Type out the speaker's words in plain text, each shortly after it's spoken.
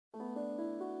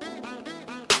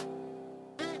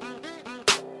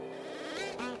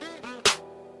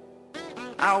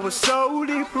I was so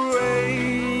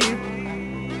depraved,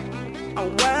 I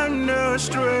went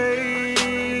astray.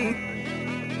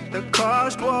 The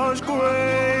cost was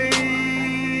great,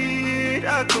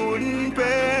 I couldn't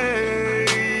pay.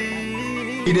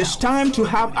 It is time to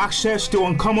have access to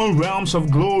uncommon realms of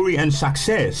glory and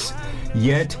success.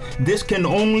 Yet, this can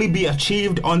only be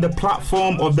achieved on the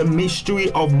platform of the mystery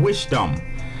of wisdom.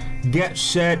 Get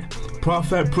set.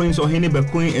 Prophet Prince Ohene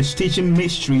Bequin is teaching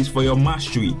mysteries for your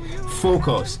mastery.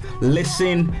 Focus.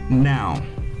 Listen now.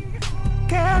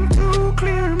 Came to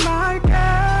clear my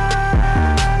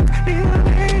debt,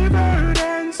 delivered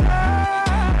and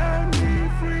set me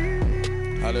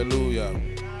free. Hallelujah.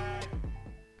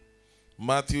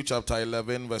 Matthew chapter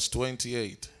 11 verse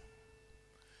 28.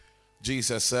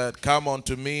 Jesus said, "Come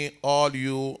unto me, all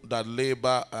you that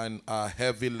labor and are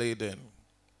heavy laden,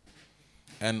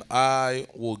 and I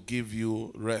will give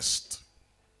you rest."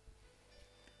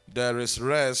 There is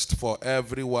rest for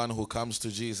everyone who comes to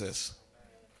Jesus.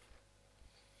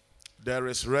 There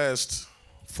is rest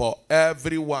for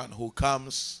everyone who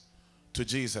comes to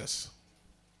Jesus.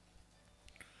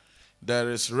 There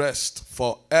is rest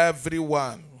for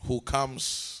everyone who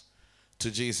comes to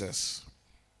Jesus.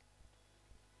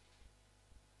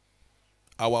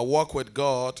 Our walk with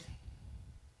God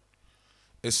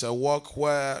is a walk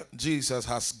where Jesus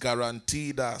has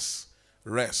guaranteed us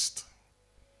rest.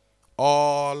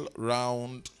 All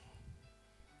round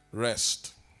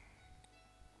rest.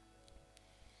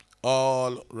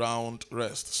 All round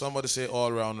rest. Somebody say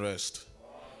all round rest.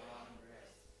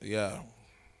 Yeah.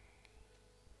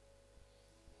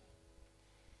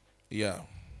 Yeah.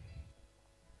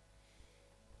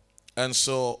 And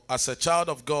so, as a child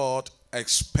of God,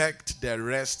 expect the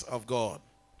rest of God.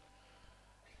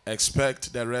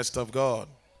 Expect the rest of God.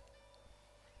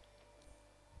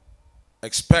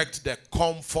 Expect the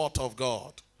comfort of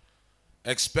God.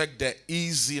 Expect the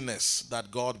easiness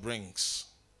that God brings.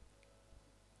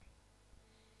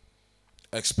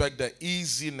 Expect the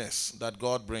easiness that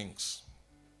God brings.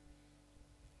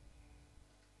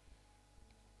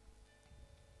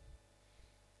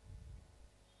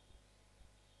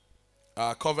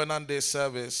 Our Covenant Day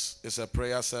service is a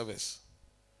prayer service.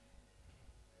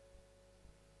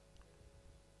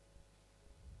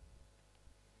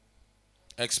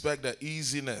 Expect the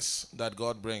easiness that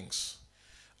God brings.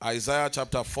 Isaiah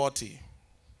chapter 40,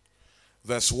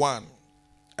 verse 1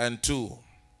 and 2.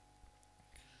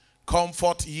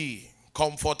 Comfort ye,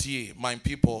 my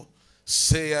people,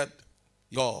 saith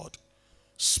God.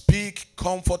 Speak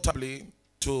comfortably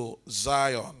to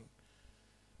Zion,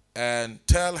 and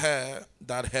tell her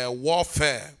that her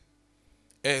warfare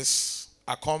is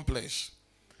accomplished,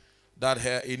 that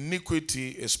her iniquity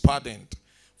is pardoned,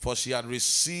 for she had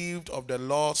received of the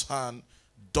Lord's hand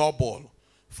double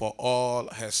for all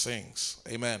her sins.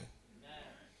 Amen.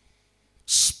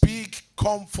 Speak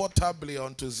comfortably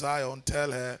unto Zion,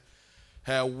 tell her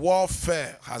her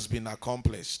warfare has been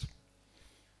accomplished.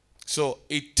 So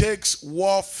it takes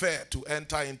warfare to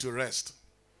enter into rest.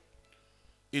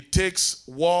 It takes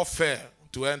warfare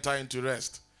to enter into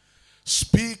rest.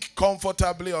 Speak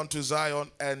comfortably unto Zion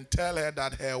and tell her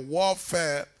that her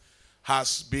warfare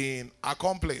has been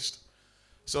accomplished.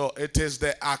 So it is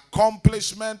the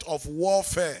accomplishment of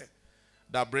warfare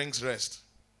that brings rest.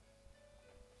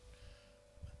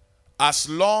 As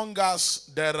long as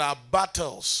there are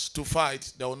battles to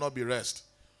fight, there will not be rest.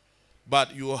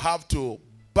 But you have to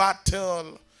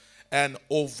battle and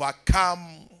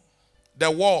overcome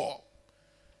the war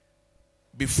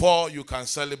before you can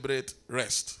celebrate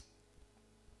rest.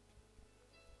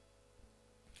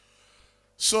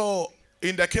 So,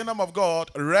 in the kingdom of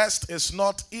God, rest is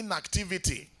not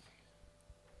inactivity.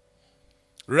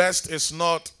 Rest is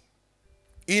not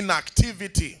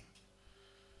inactivity.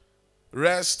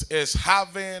 Rest is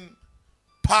having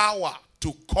power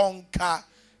to conquer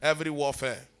every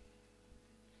warfare.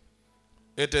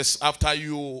 It is after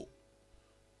you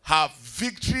have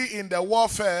victory in the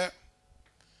warfare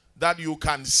that you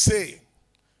can say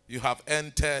you have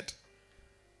entered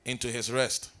into his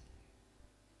rest.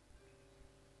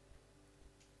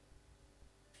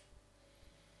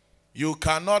 You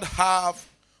cannot have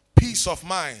peace of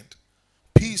mind,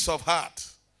 peace of heart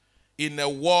in a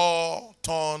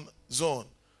war-torn zone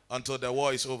until the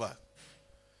war is over.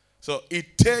 So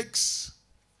it takes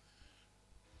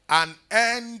an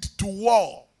end to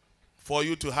war for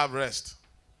you to have rest.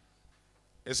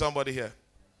 Is somebody here?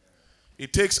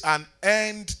 It takes an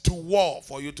end to war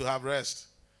for you to have rest.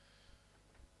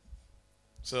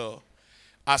 So,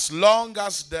 as long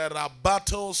as there are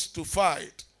battles to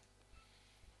fight,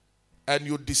 and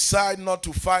you decide not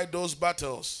to fight those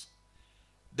battles,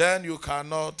 then you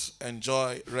cannot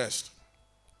enjoy rest.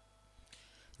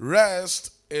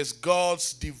 Rest is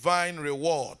God's divine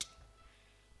reward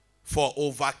for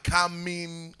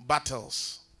overcoming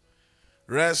battles.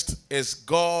 Rest is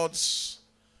God's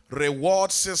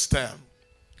reward system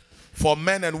for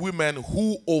men and women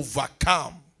who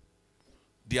overcome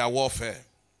their warfare.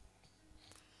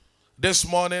 This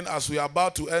morning, as we are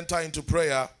about to enter into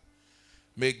prayer,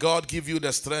 may God give you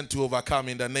the strength to overcome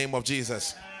in the name of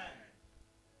Jesus.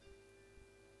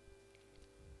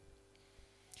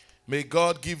 May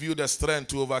God give you the strength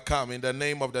to overcome in the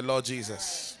name of the Lord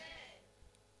Jesus.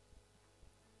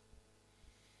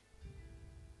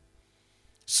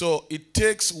 So it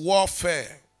takes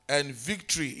warfare and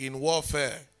victory in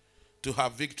warfare to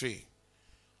have victory.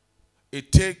 It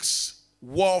takes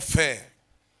warfare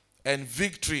and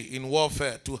victory in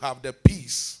warfare to have the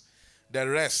peace, the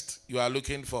rest you are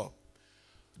looking for.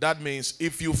 That means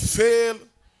if you fail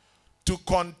to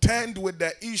contend with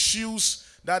the issues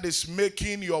that is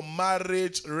making your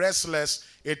marriage restless,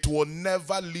 it will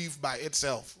never live by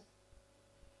itself.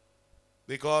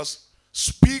 Because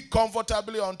speak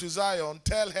comfortably unto Zion,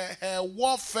 tell her her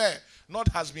warfare not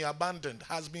has been abandoned,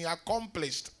 has been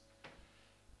accomplished.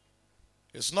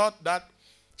 It's not that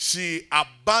she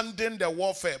abandoned the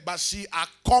warfare, but she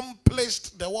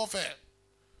accomplished the warfare.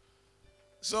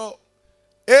 So,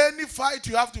 any fight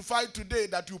you have to fight today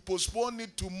that you postpone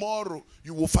it tomorrow,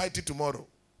 you will fight it tomorrow.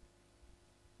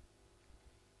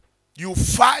 You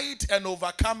fight and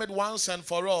overcome it once and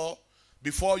for all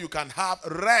before you can have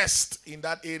rest in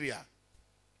that area.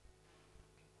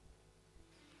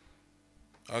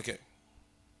 Okay.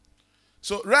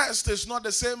 So rest is not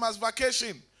the same as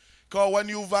vacation. Because when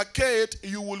you vacate,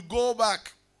 you will go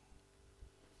back.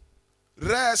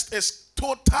 Rest is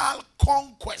total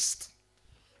conquest.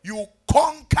 You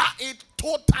conquer it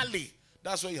totally.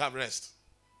 That's why you have rest.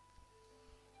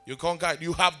 You conquer it.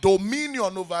 You have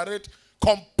dominion over it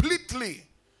completely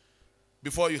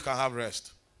before you can have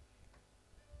rest.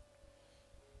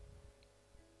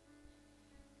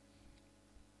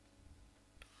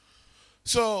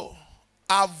 So,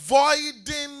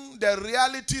 avoiding the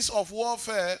realities of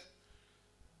warfare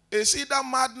is either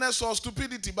madness or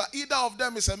stupidity, but either of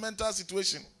them is a mental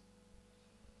situation.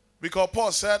 Because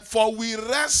Paul said, for we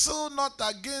wrestle not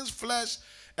against flesh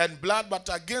and blood, but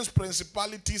against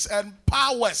principalities and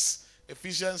powers.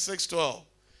 Ephesians 6:12.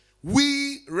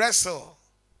 We wrestle.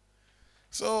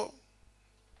 So,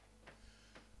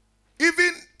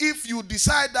 even if you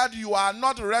decide that you are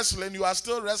not wrestling, you are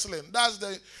still wrestling. That's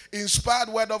the inspired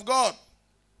word of God.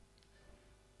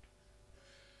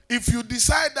 If you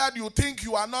decide that you think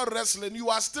you are not wrestling, you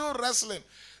are still wrestling.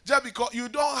 Just because you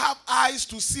don't have eyes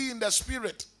to see in the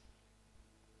spirit.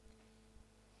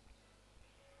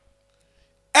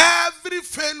 Every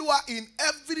failure in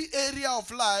every area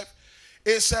of life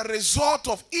is a result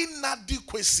of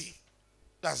inadequacy.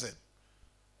 That's it.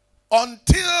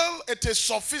 Until it is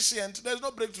sufficient, there's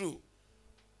no breakthrough.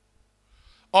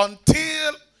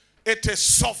 Until it is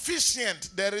sufficient,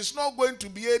 there is not going to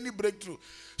be any breakthrough.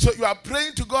 So you are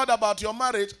praying to God about your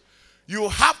marriage. You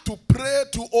have to pray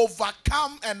to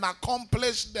overcome and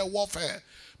accomplish the warfare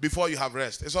before you have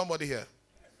rest. Is somebody here?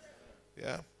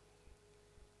 Yeah.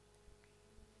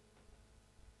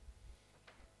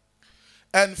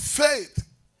 And faith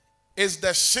is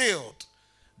the shield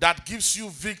that gives you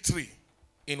victory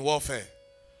in warfare.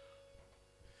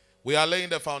 We are laying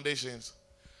the foundations.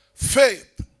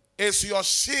 Faith is your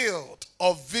shield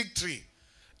of victory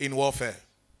in warfare.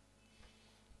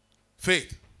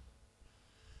 Faith.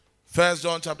 1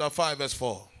 John chapter 5 verse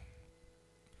 4.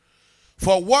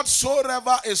 For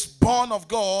whatsoever is born of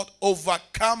God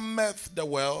overcometh the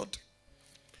world.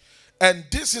 And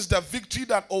this is the victory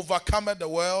that overcometh the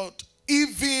world,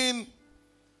 even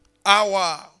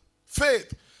our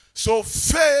faith. So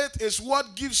faith is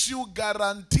what gives you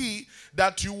guarantee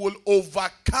that you will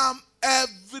overcome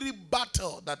every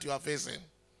battle that you are facing.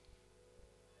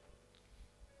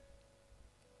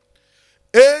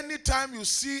 Anytime you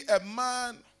see a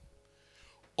man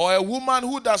or a woman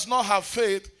who does not have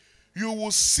faith, you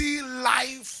will see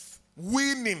life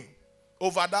winning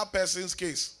over that person's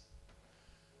case.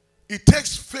 It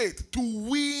takes faith to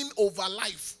win over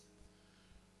life.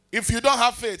 If you don't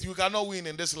have faith, you cannot win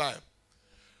in this life.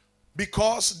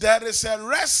 Because there is a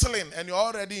wrestling and you're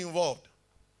already involved.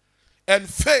 And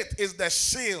faith is the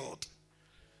shield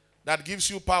that gives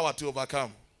you power to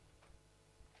overcome.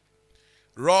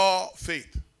 Raw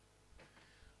faith.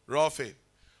 Raw faith.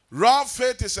 Raw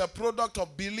faith is a product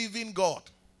of believing God.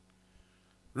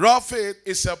 Raw faith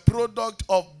is a product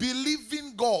of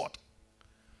believing God.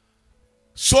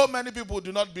 So many people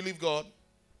do not believe God.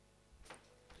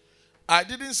 I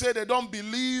didn't say they don't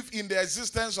believe in the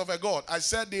existence of a God. I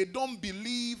said they don't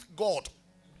believe God.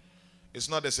 It's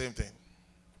not the same thing.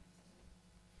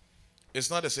 It's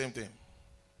not the same thing.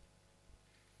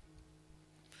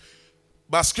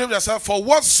 But scripture says, for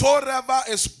whatsoever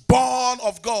is born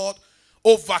of God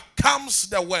overcomes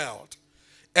the world.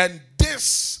 And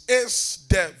this is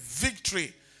the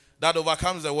victory that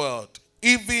overcomes the world,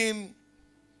 even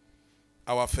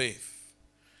our faith.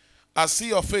 I see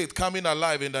your faith coming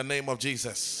alive in the name of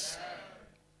Jesus.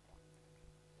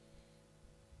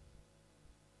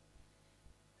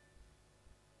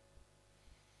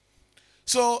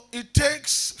 So it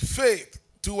takes faith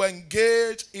to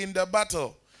engage in the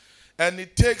battle. And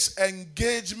it takes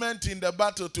engagement in the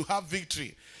battle to have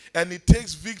victory. And it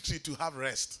takes victory to have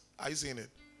rest. Are you seeing it?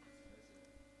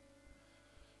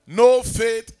 No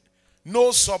faith,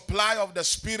 no supply of the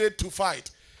Spirit to fight.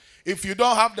 If you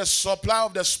don't have the supply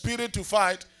of the Spirit to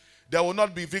fight, there will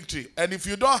not be victory. And if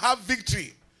you don't have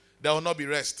victory, there will not be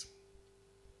rest.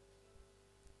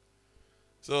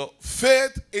 So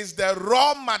faith is the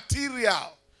raw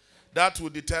material that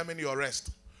will determine your rest.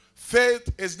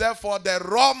 Faith is therefore the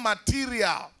raw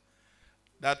material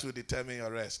that will determine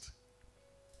your rest.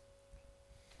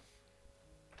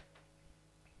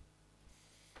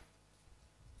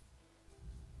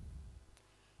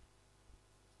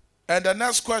 And the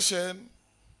next question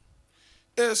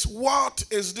is, what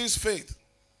is this faith?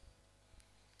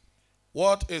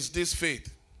 What is this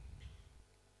faith?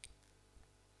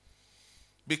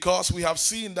 Because we have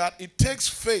seen that it takes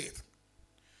faith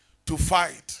to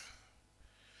fight.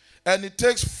 And it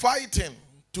takes fighting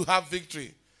to have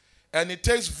victory. And it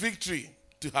takes victory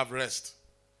to have rest.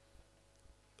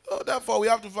 So therefore, we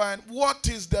have to find what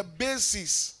is the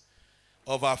basis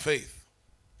of our faith.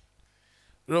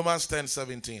 Romans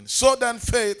 10:17. So then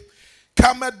faith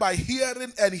cometh by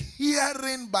hearing, and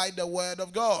hearing by the word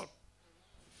of God.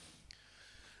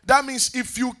 That means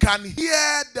if you can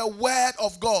hear the word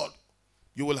of God,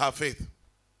 you will have faith.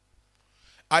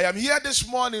 I am here this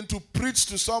morning to preach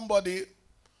to somebody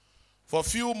for a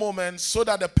few moments so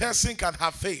that the person can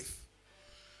have faith.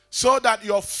 So that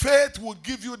your faith will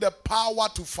give you the power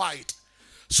to fight.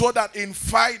 So that in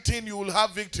fighting you will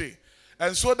have victory.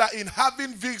 And so that in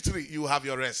having victory, you have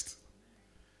your rest.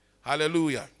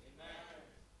 Hallelujah. Amen.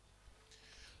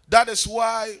 That is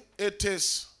why it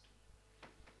is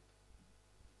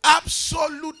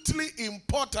absolutely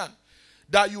important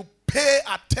that you pay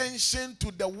attention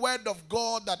to the word of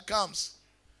God that comes.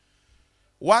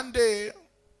 One day,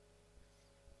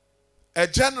 a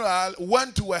general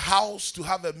went to a house to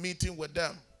have a meeting with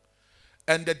them.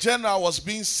 And the general was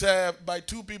being served by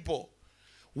two people.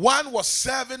 One was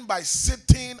serving by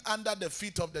sitting under the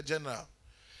feet of the general.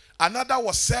 Another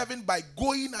was serving by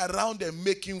going around and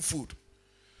making food.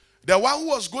 The one who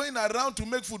was going around to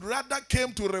make food rather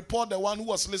came to report the one who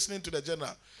was listening to the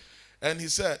general. And he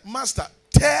said, Master,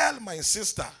 tell my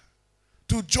sister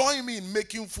to join me in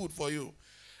making food for you.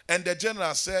 And the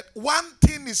general said, one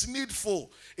thing is needful.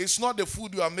 It's not the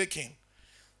food you are making.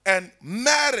 And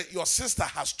Mary, your sister,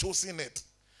 has chosen it.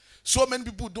 So many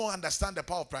people don't understand the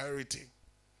power of priority.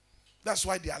 That's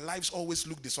why their lives always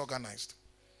look disorganized.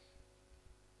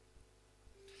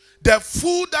 The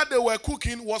food that they were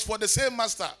cooking was for the same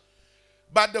master.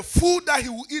 But the food that he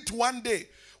will eat one day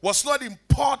was not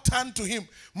important to him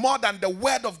more than the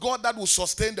word of God that will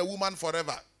sustain the woman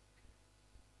forever.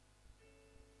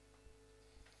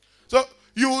 So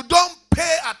you don't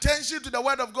pay attention to the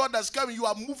word of God that's coming. You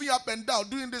are moving up and down,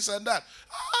 doing this and that.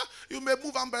 You may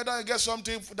move up and down and get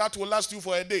something that will last you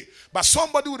for a day. But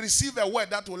somebody will receive a word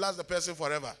that will last the person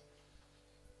forever.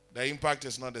 The impact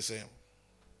is not the same.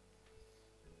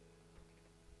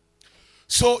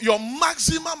 So your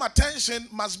maximum attention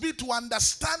must be to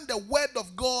understand the word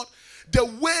of God, the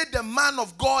way the man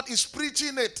of God is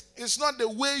preaching it. It's not the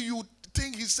way you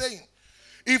think he's saying.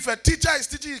 If a teacher is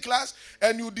teaching a class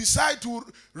and you decide to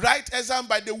write exam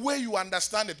by the way you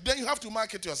understand it, then you have to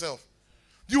mark it yourself.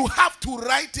 You have to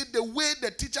write it the way the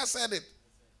teacher said it.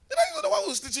 You're the one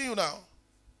who's teaching you now.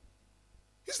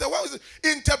 He's the one who's...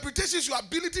 Interpretation is your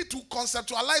ability to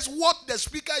conceptualize what the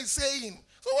speaker is saying.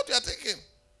 So what you are thinking.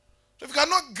 So if you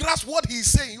cannot grasp what he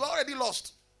is saying, you are already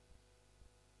lost.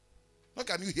 How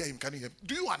can you hear him? Can you hear him?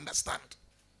 Do you understand?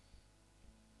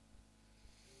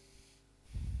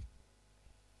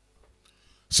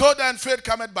 So then faith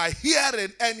cometh by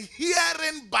hearing, and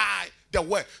hearing by the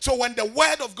word. So when the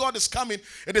word of God is coming,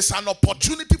 it is an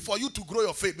opportunity for you to grow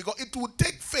your faith, because it will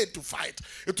take faith to fight.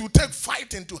 It will take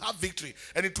fighting to have victory,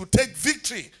 and it will take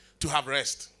victory to have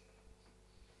rest.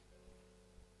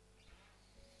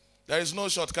 There is no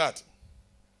shortcut.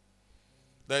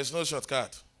 There is no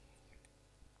shortcut.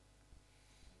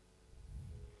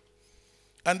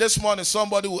 And this morning,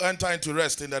 somebody will enter into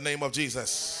rest in the name of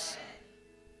Jesus.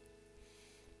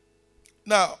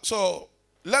 Now, so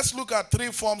let's look at 3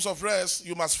 forms of rest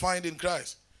you must find in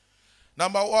Christ.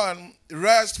 Number 1,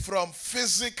 rest from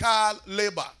physical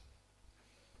labor.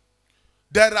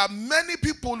 There are many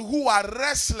people who are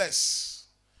restless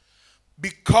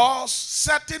because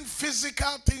certain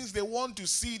physical things they want to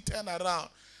see turn around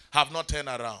have not turned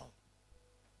around.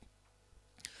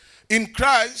 In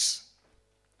Christ,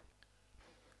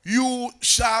 you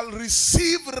shall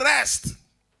receive rest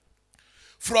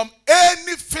from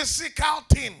any physical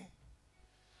thing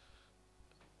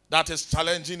that is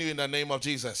challenging you in the name of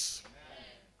Jesus.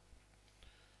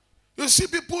 You see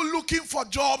people looking for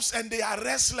jobs and they are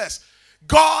restless.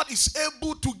 God is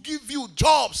able to give you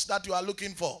jobs that you are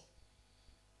looking for.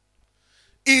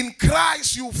 In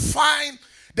Christ, you find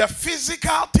the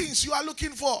physical things you are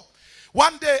looking for.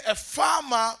 One day, a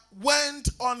farmer went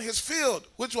on his field,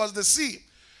 which was the sea,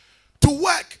 to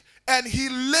work, and he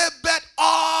labored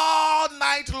all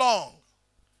night long.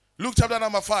 Luke chapter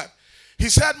number 5. He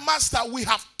said, Master, we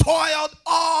have toiled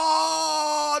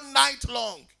all night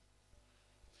long.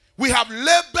 We have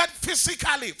labored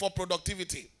physically for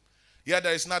productivity, yet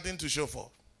there is nothing to show for.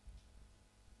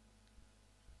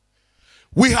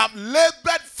 We have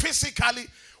labored physically.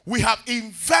 We have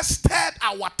invested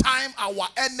our time, our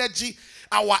energy,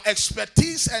 our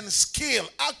expertise and skill,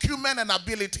 acumen and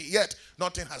ability, yet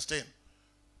nothing has changed.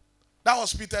 That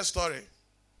was Peter's story.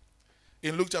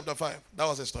 In Luke chapter 5, that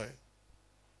was the story.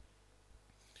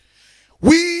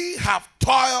 We have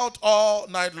toiled all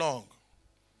night long.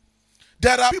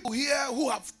 There are people here who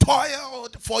have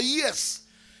toiled for years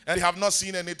and have not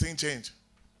seen anything change.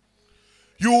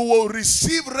 You will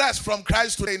receive rest from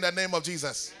Christ today in the name of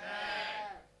Jesus.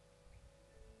 Amen.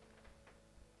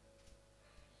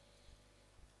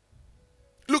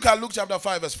 Look at Luke chapter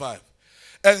 5 verse 5.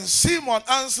 And Simon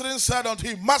answering said unto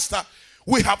him, Master,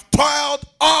 we have toiled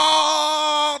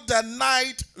all the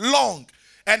night long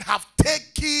and have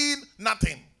taken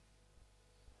nothing.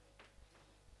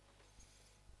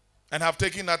 And have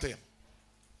taken nothing.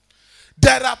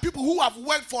 There are people who have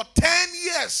worked for 10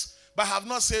 years but have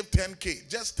not saved 10K.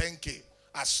 Just 10K.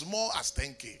 As small as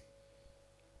 10K.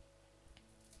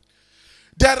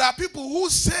 There are people who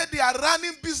say they are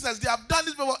running business. They have done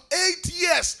this for 8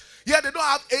 years. Yet they don't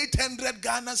have 800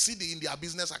 Ghana cedi in their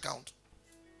business account.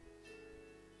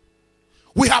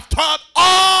 We have taught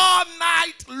all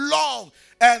night long.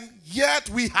 And yet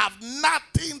we have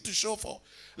nothing to show for.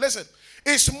 Listen.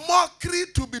 It's mockery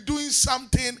to be doing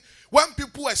something when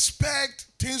people expect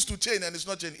things to change and it's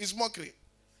not changing. It's mockery.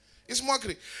 It's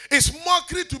mockery. It's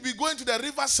mockery to be going to the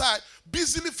riverside,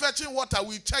 busily fetching water.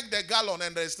 We check the gallon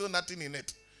and there is still nothing in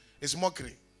it. It's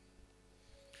mockery.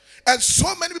 And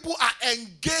so many people are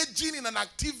engaging in an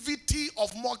activity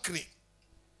of mockery.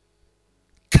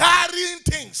 Carrying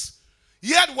things.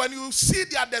 Yet when you see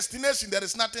their destination, there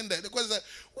is nothing there. The question is,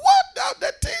 what are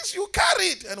the things you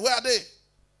carried and where are they?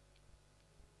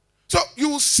 So you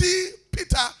will see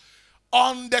Peter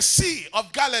on the Sea of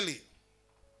Galilee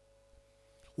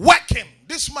working.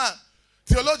 This man,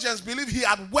 theologians believe he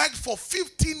had worked for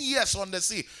 15 years on the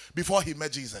sea before he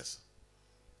met Jesus.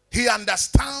 He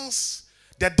understands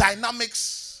the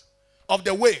dynamics of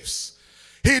the waves.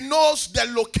 He knows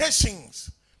the locations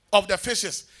of the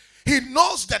fishes. He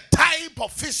knows the type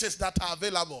of fishes that are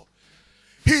available.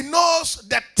 He knows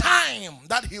the time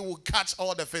that he will catch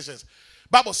all the fishes.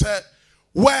 Bible said,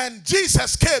 when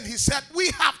Jesus came, he said, we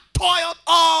have toiled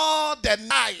all the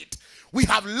night. We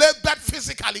have labored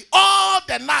physically all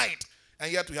the night.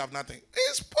 And yet we have nothing.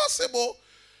 It's possible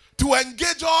to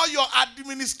engage all your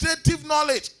administrative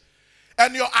knowledge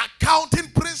and your accounting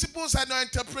principles and your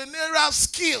entrepreneurial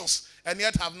skills and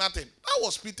yet have nothing. That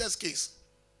was Peter's case.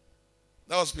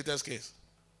 That was Peter's case.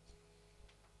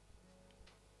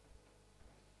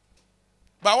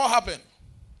 But what happened?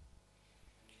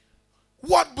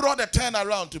 What brought a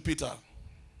turnaround to Peter?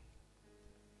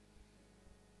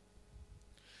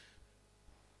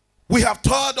 We have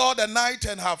toiled all the night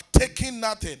and have taken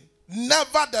nothing.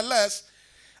 Nevertheless,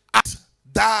 at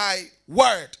thy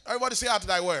word. Everybody say at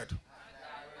thy word.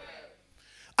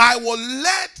 I will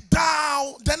let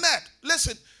down the net.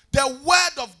 Listen, the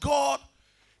word of God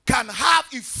can have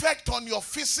effect on your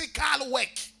physical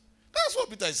work. That's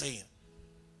what Peter is saying.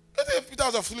 You think Peter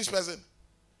was a foolish person?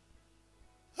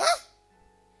 Huh?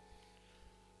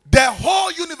 The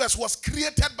whole universe was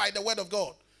created by the word of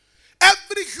God.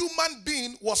 Every human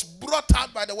being was brought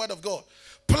out by the word of God.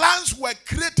 Plants were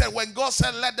created when God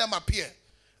said, let them appear.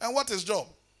 And what is Job?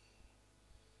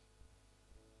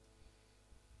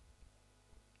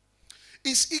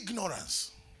 It's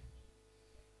ignorance.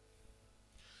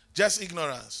 Just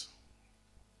ignorance.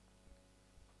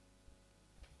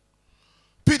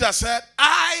 Peter said,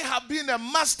 I have been a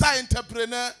master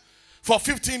entrepreneur for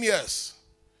 15 years.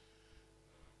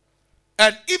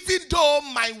 And even though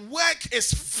my work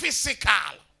is physical,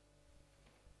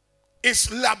 it's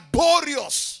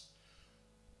laborious,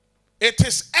 it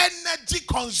is energy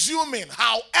consuming.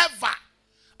 However,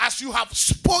 as you have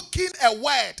spoken a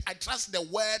word, I trust the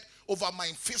word over my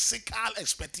physical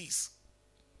expertise.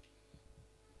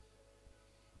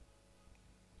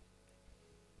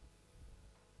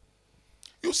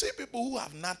 You see people who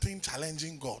have nothing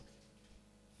challenging God.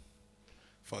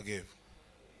 Forgive.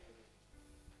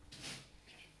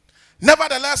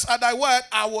 Nevertheless, at thy word,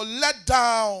 I will let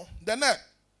down the net.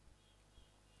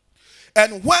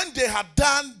 And when they had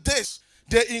done this,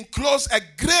 they enclosed a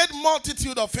great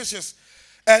multitude of fishes,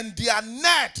 and their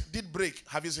net did break.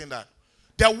 Have you seen that?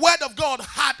 The word of God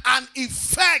had an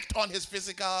effect on his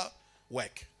physical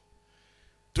work.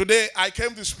 Today, I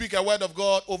came to speak a word of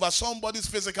God over somebody's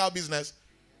physical business,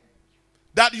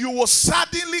 that you will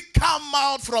suddenly come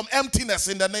out from emptiness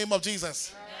in the name of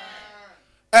Jesus.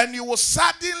 And you will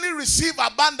suddenly receive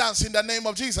abundance in the name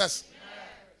of Jesus.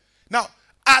 Now,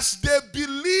 as they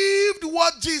believed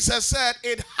what Jesus said,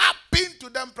 it happened to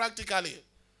them practically.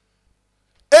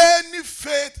 Any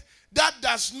faith that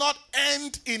does not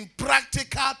end in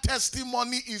practical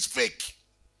testimony is fake.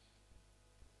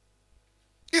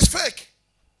 It's fake.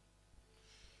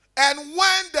 And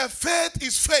when the faith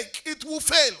is fake, it will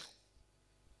fail.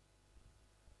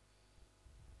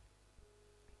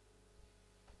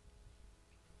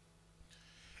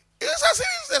 It's as if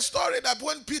it's the story that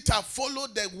when Peter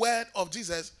followed the word of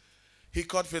Jesus, he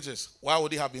caught fishes. Why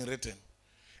would it have been written?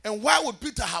 And why would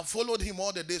Peter have followed him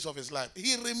all the days of his life?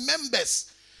 He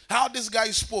remembers how this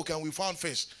guy spoke and we found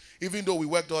fish, even though we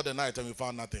worked all the night and we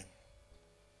found nothing.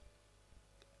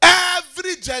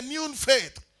 Every genuine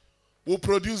faith will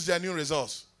produce genuine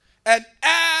results. And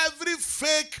every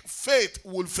fake faith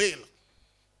will fail.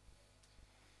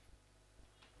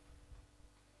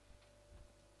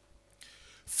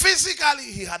 Physically,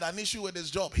 he had an issue with his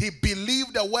job. He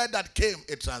believed the word that came,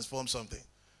 it transformed something.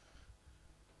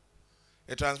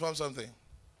 It transformed something.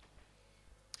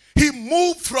 He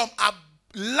moved from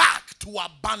lack to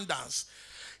abundance.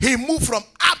 He moved from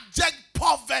abject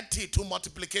poverty to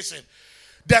multiplication.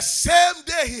 The same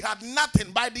day he had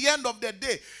nothing. By the end of the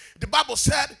day, the Bible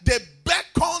said they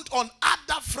beckoned on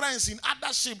other friends in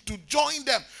other ship to join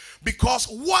them, because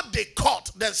what they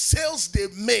caught, the sales they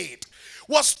made,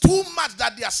 was too much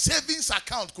that their savings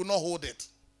account could not hold it.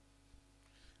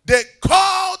 They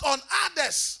called on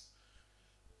others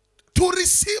to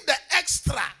receive the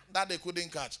extra that they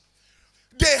couldn't catch.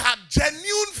 They had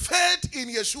genuine faith in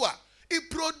Yeshua. It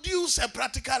produced a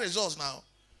practical result now.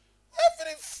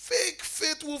 Every fake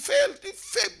faith will fail. The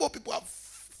fake people have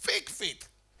fake faith.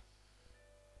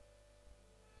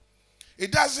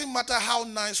 It doesn't matter how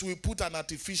nice we put an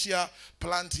artificial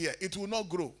plant here. It will not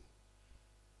grow.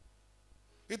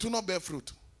 It will not bear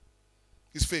fruit.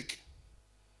 It's fake.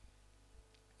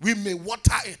 We may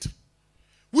water it.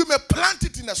 We may plant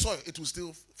it in the soil. It will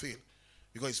still fail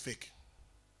because it's fake.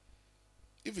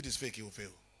 If it is fake, it will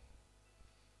fail.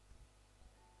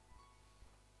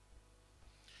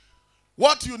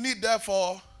 What you need,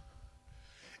 therefore,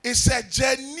 is a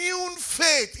genuine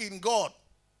faith in God.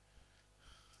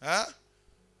 Huh?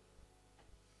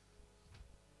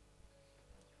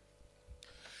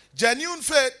 Genuine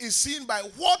faith is seen by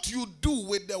what you do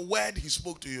with the word he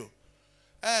spoke to you.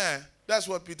 That's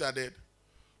what Peter did.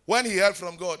 When he heard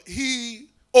from God, he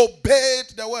obeyed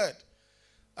the word.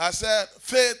 I said,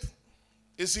 faith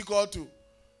is equal to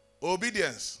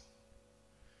obedience.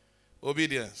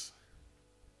 Obedience.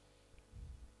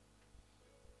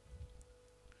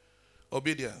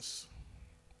 Obedience.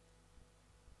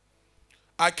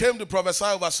 I came to prophesy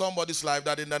over somebody's life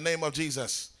that in the name of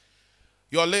Jesus,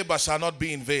 your labor shall not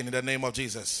be in vain in the name of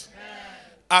Jesus. Amen.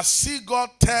 I see God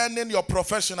turning your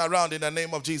profession around in the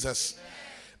name of Jesus. Amen.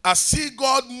 I see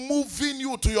God moving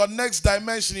you to your next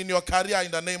dimension in your career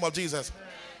in the name of Jesus. Amen.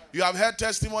 You have heard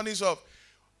testimonies of,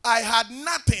 I had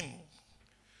nothing.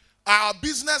 Our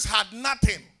business had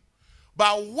nothing.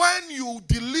 But when you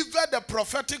delivered the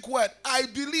prophetic word, I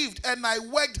believed and I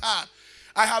worked hard.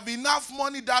 I have enough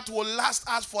money that will last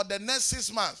us for the next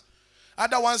 6 months.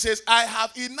 Other one says, I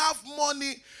have enough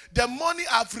money. The money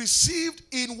I've received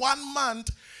in 1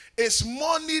 month is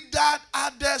money that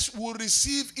others will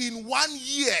receive in 1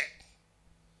 year.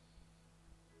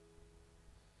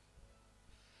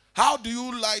 How do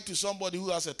you lie to somebody who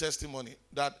has a testimony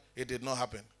that it did not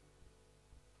happen?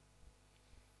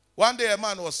 One day a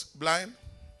man was blind.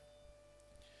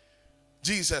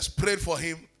 Jesus prayed for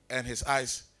him and his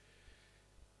eyes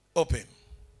open.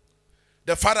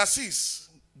 The Pharisees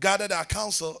gathered our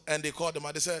council and they called him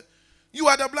and they said, "You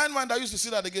are the blind man that used to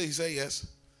sit at the gate." He said, "Yes."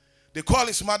 They called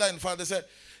his mother and father. They said,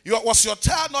 "Was your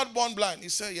child not born blind?" He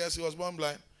said, "Yes, he was born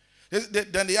blind."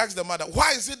 Then they asked the mother,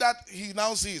 "Why is it that he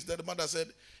now sees?" Then the mother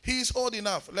said, "He is old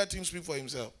enough. Let him speak for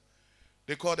himself."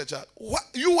 They called the child. "What?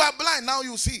 You were blind, now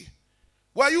you see.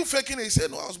 Were you faking it?" He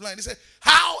said, "No, I was blind." He said,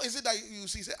 "How is it that you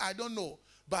see?" He said, "I don't know.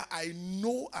 But I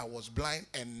know I was blind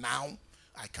and now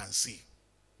I can see."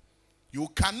 You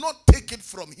cannot take it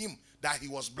from him that he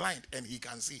was blind and he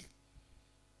can see.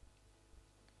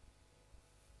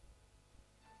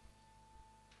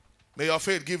 May your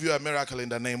faith give you a miracle in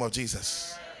the name of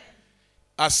Jesus.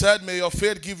 I said, may your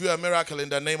faith give you a miracle in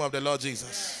the name of the Lord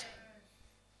Jesus.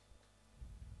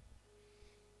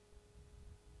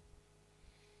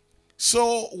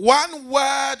 So one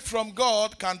word from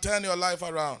God can turn your life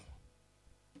around.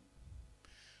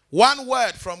 One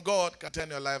word from God can turn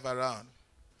your life around.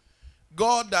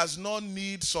 God does not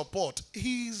need support.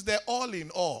 He is the all in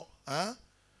all. Huh?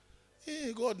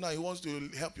 Hey, God now, he wants to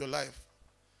help your life.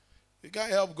 You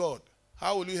can't help God.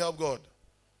 How will you help God?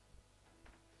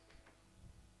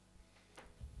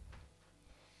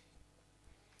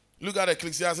 Look at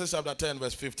Ecclesiastes chapter 10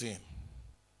 verse 15.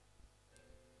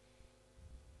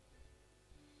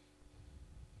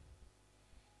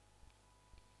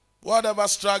 Whatever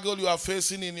struggle you are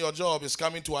facing in your job is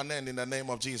coming to an end in the name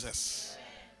of Jesus.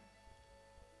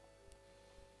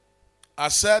 I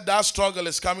said that struggle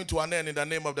is coming to an end in the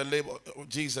name of the labor of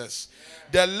Jesus.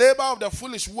 The labor of the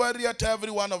foolish worrieth every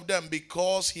one of them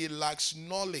because he lacks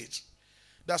knowledge.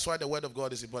 That's why the word of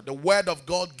God is important. The word of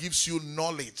God gives you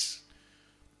knowledge.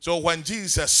 So when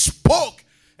Jesus spoke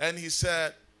and he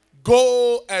said,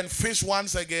 "Go and fish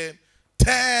once again,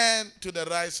 turn to the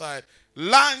right side,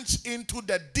 launch into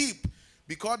the deep,"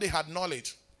 because they had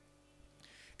knowledge.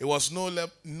 It was no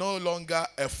longer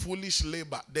a foolish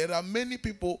labor. There are many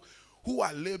people who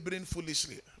are laboring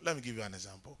foolishly. Let me give you an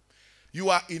example. You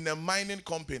are in a mining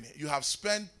company. You have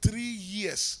spent 3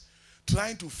 years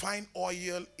trying to find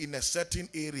oil in a certain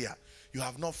area. You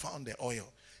have not found the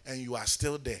oil and you are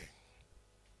still there.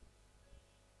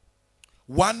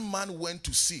 One man went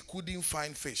to sea, couldn't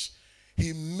find fish.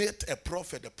 He met a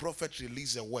prophet. The prophet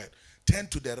released a word. Turn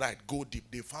to the right, go deep.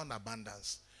 They found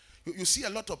abundance. You see a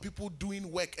lot of people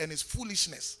doing work and it's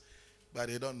foolishness, but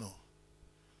they don't know.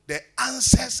 The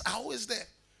answers are always there.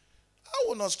 I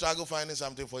will not struggle finding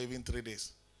something for even 3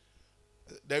 days.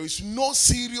 There is no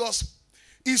serious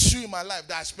issue in my life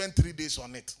that I spent 3 days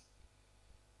on it.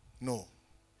 No.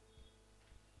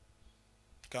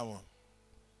 Come on.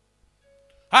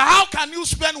 How can you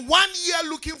spend 1 year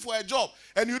looking for a job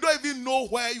and you don't even know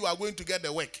where you are going to get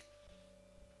the work?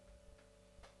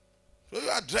 So you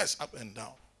are dressed up and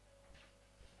down.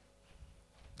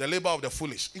 The labor of the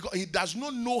foolish. He does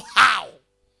not know how.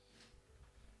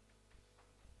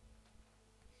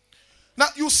 Now,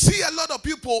 you see a lot of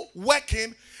people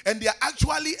working and they are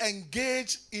actually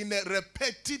engaged in a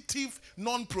repetitive,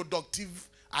 non-productive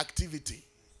activity.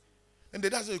 And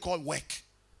that's what you call work.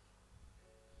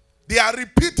 They are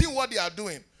repeating what they are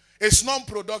doing. It's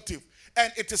non-productive.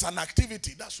 And it is an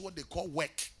activity. That's what they call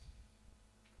work.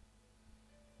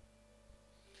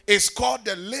 It's called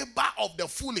the labor of the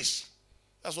foolish.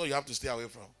 That's what you have to stay away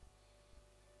from.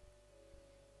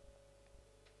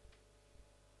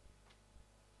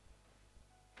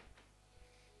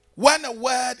 When a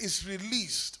word is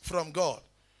released from God,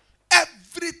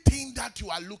 everything that you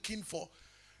are looking for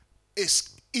is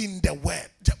in the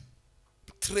word.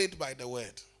 Trade by the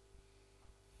word.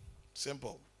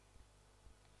 Simple.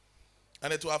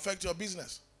 And it will affect your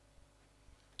business.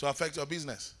 To affect your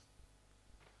business.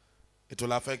 It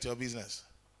will affect your business.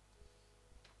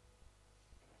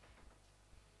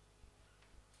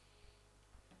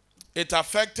 It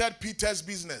affected Peter's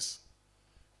business.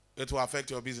 It will affect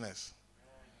your business.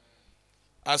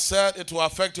 I said it will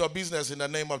affect your business in the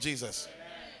name of Jesus.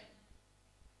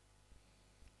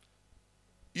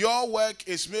 Your work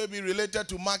is maybe related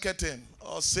to marketing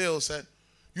or sales, and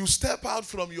you step out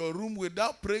from your room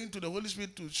without praying to the Holy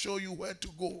Spirit to show you where to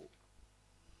go.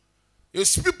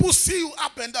 If people see you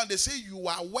up and down, they say you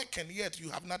are working, yet you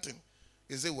have nothing.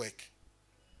 Is it work?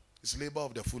 It's labor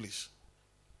of the foolish.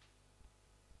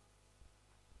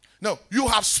 No, you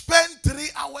have spent 3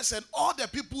 hours and all the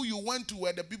people you went to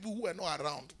were the people who were not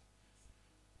around.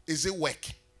 Is it work?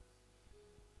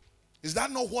 Is that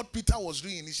not what Peter was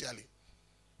doing initially?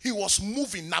 He was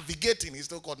moving, navigating. He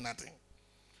still got nothing.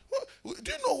 Do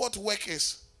you know what work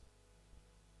is?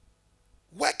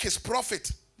 Work is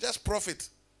profit. Just profit.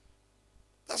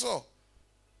 That's all.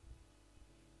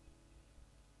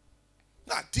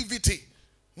 Activity.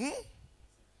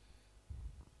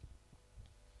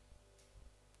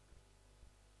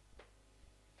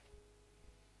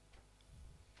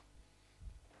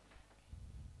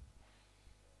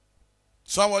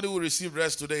 Somebody will receive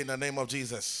rest today in the name of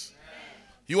Jesus. Amen.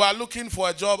 You are looking for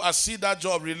a job. I see that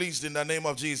job released in the name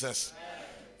of Jesus. Amen.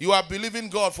 You are believing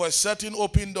God for a certain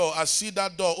open door. I see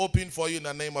that door open for you in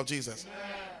the name of Jesus.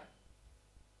 Amen.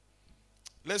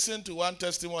 Listen to one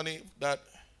testimony that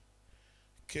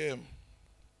came.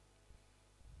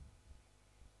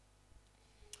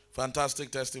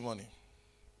 Fantastic testimony.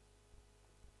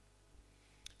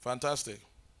 Fantastic.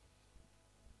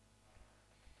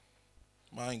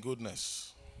 My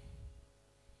goodness.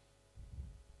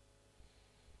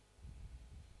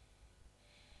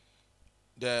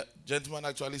 The gentleman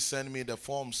actually sent me the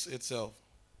forms itself,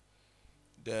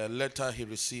 the letter he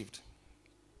received,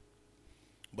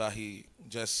 but he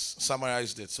just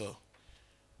summarized it. So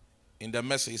in the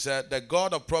message, he said, the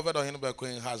God of Prophet Ohinebe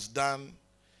Queen has done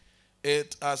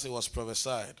it as it was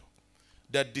prophesied.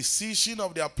 The decision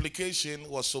of the application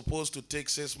was supposed to take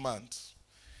 6 months.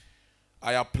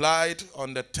 I applied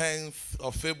on the 10th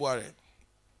of February.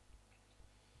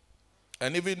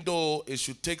 And even though it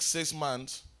should take 6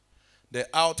 months, the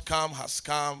outcome has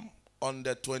come on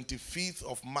the 25th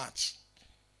of March.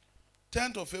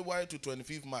 10th of February to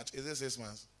 25th March. Is it 6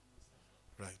 months?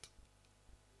 Right.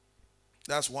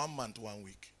 That's 1 month, 1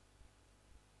 week.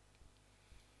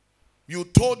 You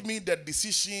told me the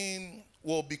decision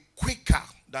will be quicker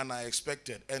than I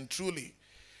expected. And truly,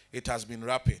 it has been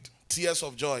rapid. Tears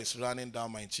of joy is running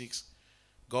down my cheeks.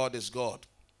 God is God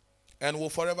and will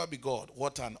forever be God.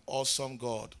 What an awesome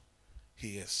God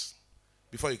he is.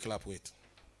 Before you clap, wait.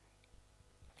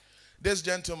 This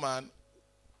gentleman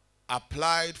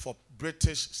applied for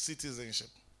British citizenship.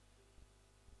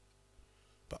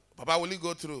 Papa, will you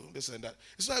go through this and that?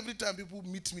 It's not every time people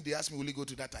meet me, they ask me, will you go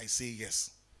to that? I say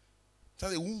yes. So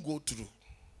they won't go through.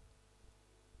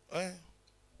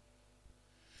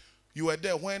 You were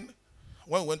there when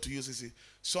we went to UCC.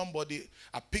 Somebody,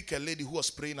 I picked a lady who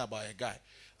was praying about a guy.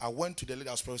 I went to the lady,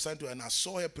 I was prophesying to her, and I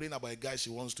saw her praying about a guy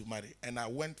she wants to marry. And I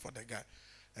went for the guy.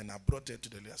 And I brought her to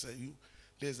the lady. I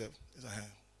said,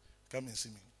 come and see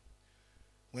me.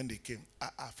 When they came,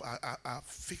 I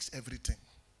fixed everything.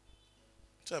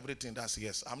 So everything, that's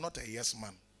yes. I'm not a yes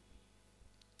man.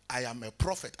 I am a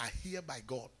prophet. I hear by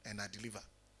God and I deliver.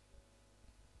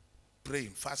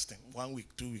 Praying, fasting, 1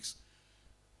 week, 2 weeks.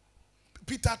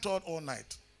 Peter taught all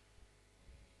night.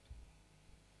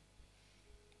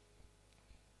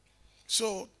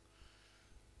 So,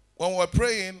 when we were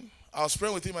praying, I was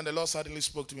praying with him and the Lord suddenly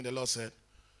spoke to me. The Lord said,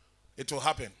 it will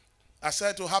happen. I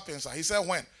said, it will happen, sir. He said,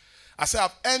 when? I said,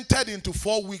 I've entered into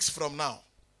 4 weeks from now.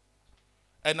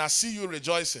 And I see you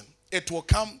rejoicing. It will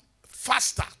come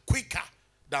faster, quicker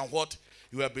than what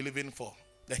you were believing for.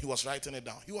 Then he was writing it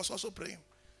down. He was also praying.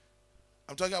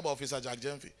 I'm talking about Officer Jack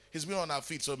Jemfi. He's been on our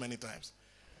feet so many times.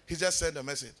 He just sent a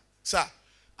message. Sir,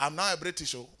 I'm now a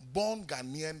British, born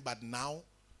Ghanaian, but now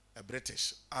a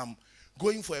British. I'm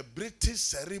going for a British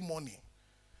ceremony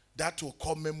that will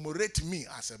commemorate me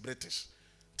as a British.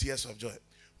 Tears of joy.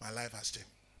 My life has changed.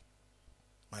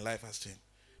 My life has changed.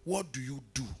 What do you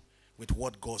do with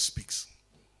what God speaks?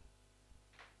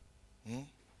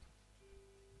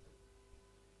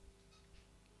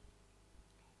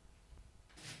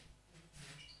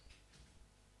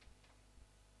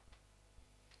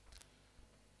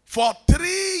 For 3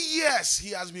 years, he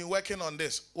has been working on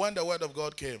this. When the word of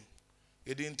God came,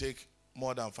 it didn't take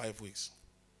more than 5 weeks.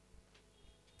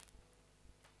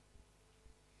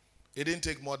 It didn't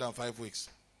take more than 5 weeks.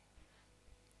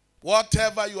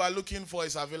 Whatever you are looking for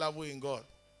is available in God.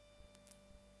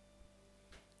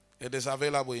 It is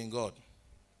available in God.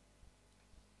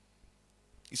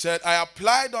 He said, I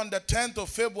applied on the 10th of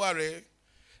February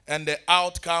and the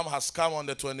outcome has come on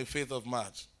the 25th of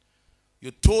March. You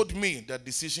told me the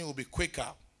decision will be quicker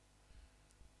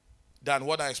than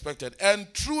what I expected.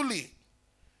 And truly,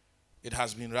 it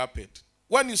has been rapid.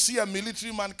 When you see a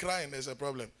military man crying, there's a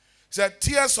problem. He said,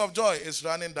 tears of joy is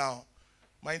running down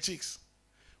my cheeks.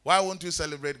 Why won't you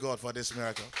celebrate God for this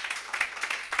miracle?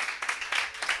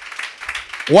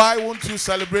 Why won't you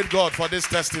celebrate God for this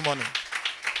testimony?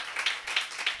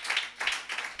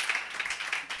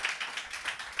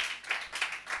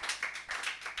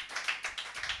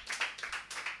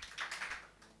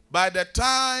 By the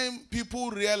time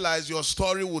people realize, your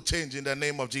story will change in the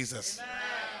name of Jesus. Amen.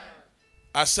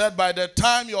 I said, by the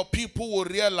time your people will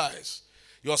realize,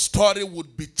 your story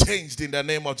would be changed in the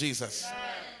name of Jesus. Amen.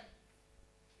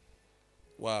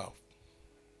 Wow.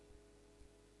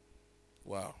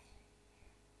 Wow.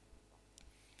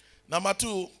 Number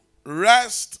 2,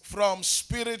 Rest from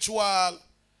spiritual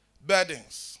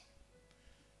burdens.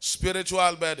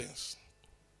 Spiritual burdens.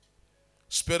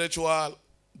 Spiritual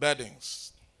burdens.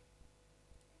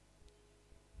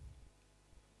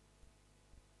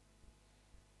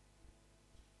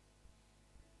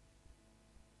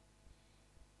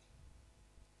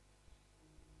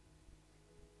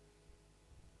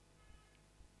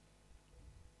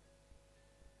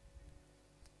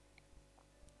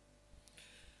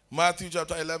 Matthew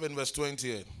chapter 11 verse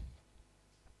 28.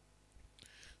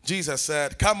 Jesus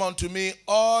said, "Come unto me,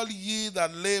 all ye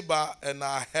that labor and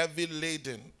are heavy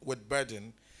laden with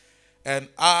burden, and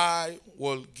I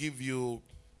will give you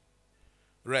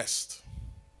rest."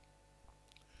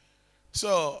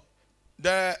 So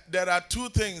there are two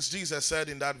things Jesus said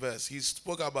in that verse. He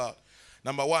spoke about,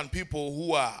 number one, people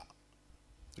who are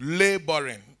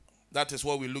laboring. That is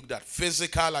what we looked at.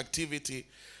 Physical activity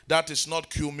that is not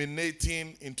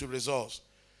culminating into results.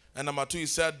 And number two, he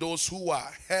said those who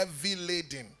are heavy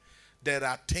laden, there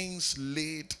are things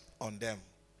laid on them.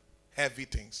 Heavy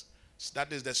things.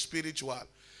 That is the spiritual.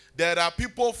 There are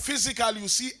people physically, you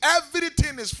see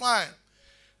everything is fine.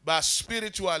 But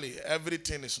spiritually,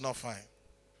 everything is not fine.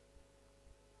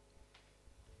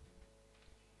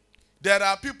 There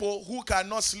are people who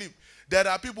cannot sleep. There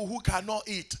are people who cannot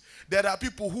eat. There are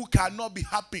people who cannot be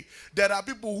happy. There are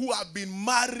people who have been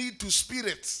married to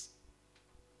spirits.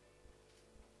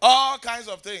 All kinds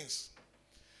of things.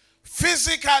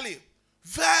 Physically,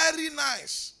 very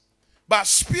nice. But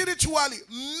spiritually,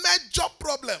 major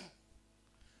problem.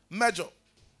 Major.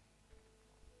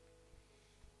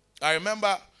 I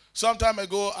remember some time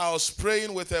ago, I was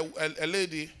praying with a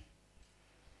lady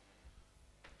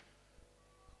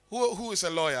who is a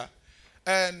lawyer.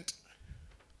 And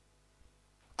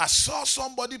I saw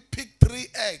somebody pick 3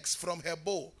 eggs from her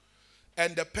bowl,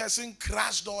 and the person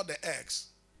crushed all the eggs.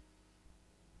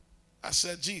 I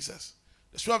said, Jesus,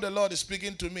 the Spirit of the Lord is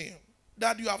speaking to me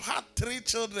that you have had 3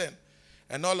 children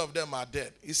and all of them are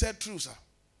dead. He said, true, sir.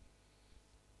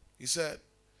 He said,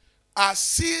 I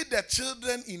see the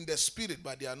children in the spirit,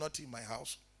 but they are not in my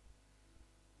house.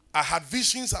 I had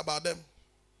visions about them.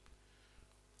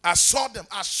 I saw them.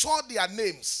 I saw their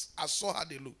names. I saw how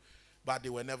they look, but they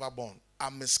were never born. I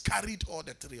miscarried all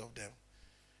the 3 of them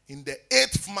in the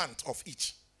 8th month of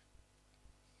each.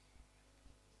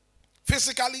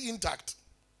 Physically intact.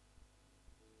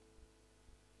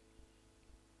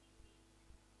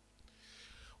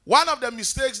 One of the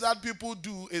mistakes that people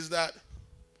do is that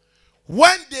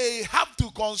when they have to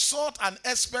consult an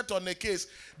expert on a case,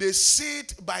 they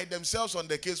sit by themselves on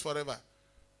the case forever.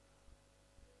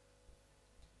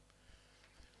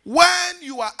 When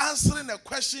you are answering a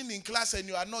question in class and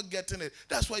you are not getting it,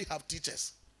 that's why you have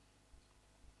teachers.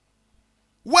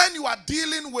 When you are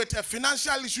dealing with a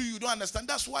financial issue you don't understand,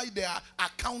 that's why there are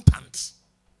accountants.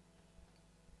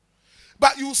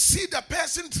 But you see the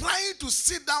person trying to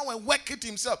sit down and work it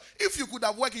himself. If you could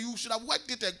have worked it, you should have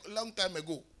worked it a long time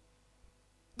ago.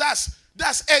 That's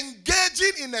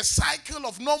engaging in a cycle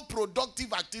of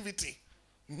non-productive activity.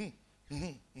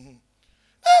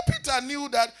 Peter knew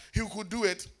that he could do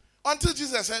it until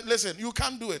Jesus said, listen, you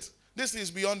can't do it. This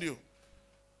is beyond you.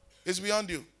 It's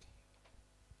beyond you.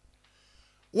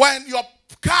 When your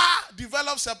car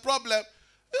develops a problem,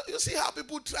 you see how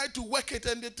people try to work it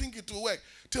and they think it will work.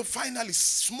 Till finally,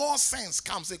 small sense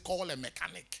comes, they call a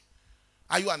mechanic.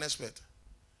 Are you an expert?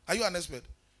 Are you an expert?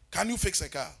 Can you fix a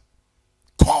car?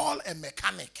 Call a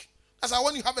mechanic. That's why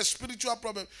when you have a spiritual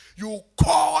problem, you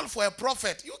call for a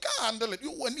prophet. You can't handle it.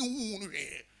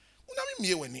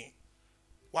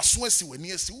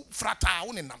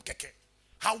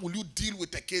 How will you deal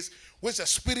with a case which is a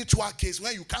spiritual case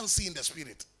where you can't see in the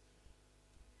spirit?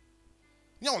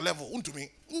 Level.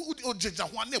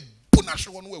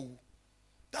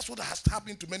 That's what has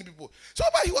happened to many people. So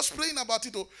but he was praying about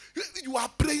it. You are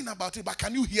praying about it, but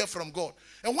can you hear from God?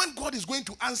 And when God is going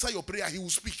to answer your prayer, he will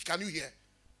speak. Can you hear?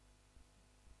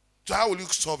 So how will you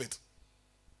solve it?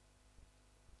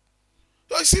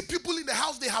 So you see people in the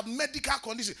house, they have medical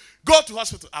condition. Go to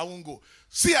hospital, I won't go.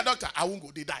 See a doctor, I won't go.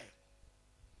 They die.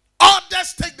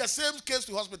 Others take the same case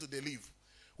to hospital, they leave.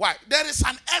 Why? There is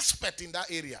an expert in that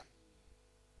area.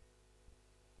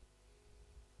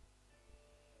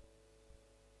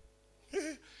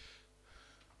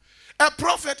 A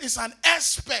prophet is an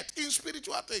expert in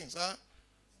spiritual things. Huh?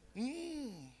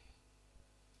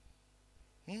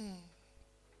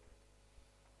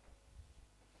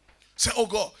 Say, oh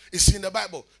God, it's in the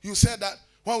Bible. You said that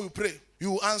when we pray,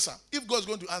 you will answer. If God is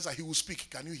going to answer, he will speak.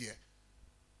 Can you hear?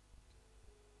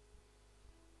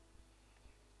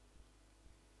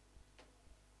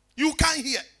 You can't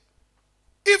hear.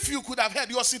 If you could have heard,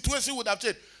 your situation would have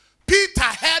changed. Peter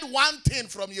heard one thing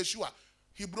from Yeshua.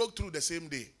 He broke through the same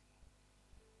day.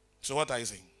 So what are you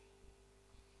saying?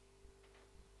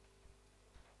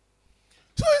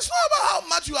 So it's not about how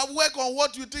much you have worked on,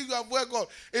 what you think you have worked on.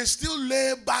 It's still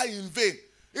labor in vain.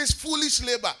 It's foolish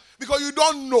labor. Because you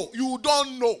don't know. You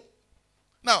don't know.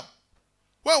 Now,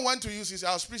 when I went to UCC,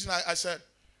 I was preaching, I said,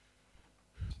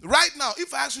 right now,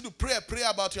 if I ask you to pray a prayer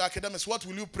about your academics, what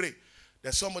will you pray?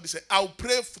 Then somebody said, I'll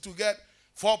pray to get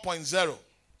 4.0.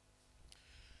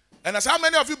 And I said, how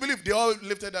many of you believe? They all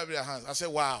lifted up their hands. I said,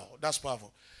 wow, that's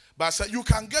powerful. But I said, you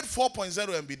can get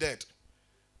 4.0 and be dead.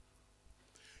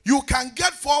 You can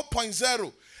get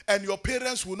 4.0 and your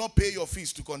parents will not pay your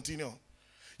fees to continue.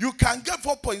 You can get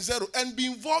 4.0 and be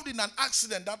involved in an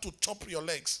accident that will chop your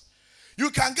legs.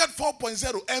 You can get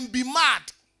 4.0 and be mad.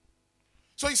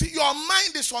 So you see, your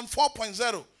mind is on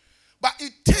 4.0. But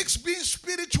it takes being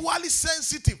spiritually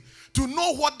sensitive to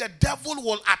know what the devil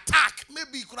will attack.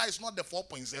 Maybe Christ is not the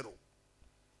 4.0.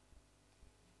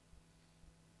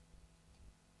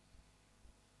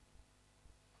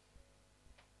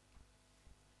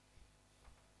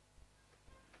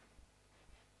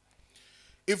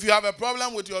 If you have a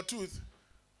problem with your tooth,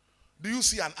 do you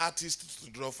see an artist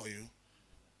to draw for you?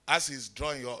 As he's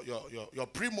drawing, your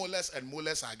premolars and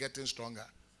molars are getting stronger.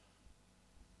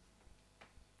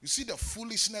 You see the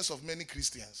foolishness of many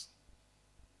Christians.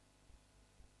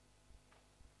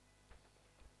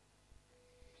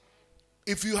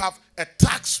 If you have a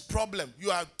tax problem, you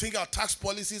are thinking of tax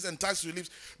policies and tax reliefs,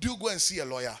 do you go and see a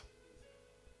lawyer?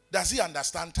 Does he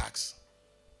understand tax?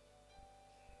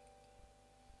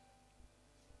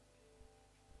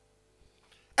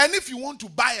 And if you want to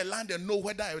buy a land and know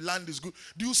whether a land is good,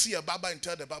 do you see a baba and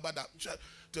tell the baba that?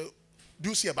 Do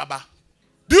you see a baba?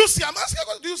 Do you see? I'm asking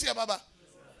you, do you see a baba?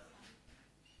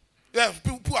 Yeah,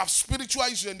 people have spiritual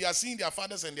issues and they are seeing their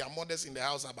fathers and their mothers in the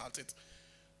house about it.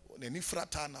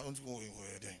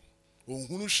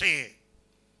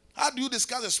 How do you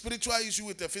discuss a spiritual issue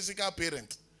with a physical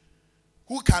parent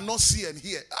who cannot see and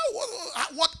hear?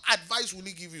 What advice will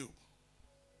he give you?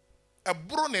 A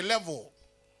brony level.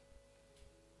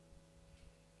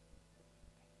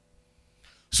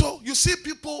 So you see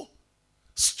people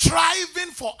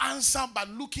striving for answer but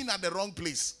looking at the wrong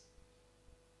place.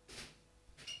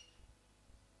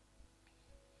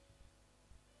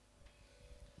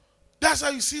 That's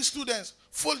how you see students.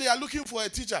 Full, they are looking for a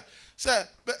teacher. Sir,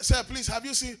 please, have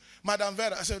you seen Madam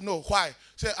Vera? I said, no. Why?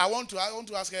 Say, I want to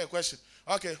ask her a question.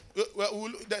 Okay.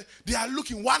 They are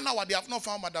looking 1 hour. They have not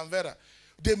found Madam Vera.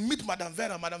 They meet Madam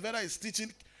Vera. Madam Vera is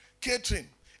teaching catering.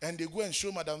 And they go and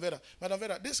show Madam Vera. Madam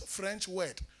Vera, this French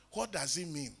word, what does it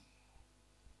mean?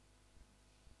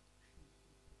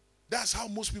 That's how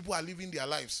most people are living their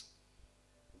lives.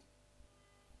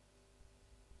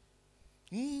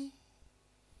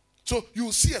 So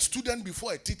you see a student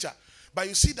before a teacher, but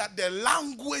you see that the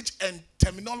language and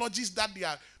terminologies that they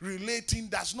are relating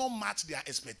does not match their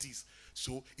expertise.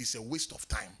 So it's a waste of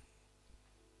time.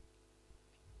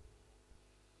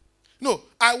 No,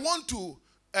 I want to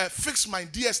fix my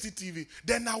DST TV.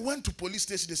 Then I went to police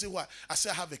station. They say, "Why?" I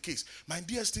said, "I have a case. My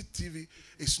DST TV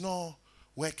is not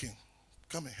working.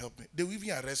 Come and help me." They will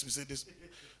even arrest me. Say this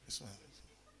one.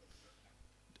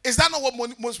 Is that not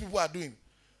what most people are doing?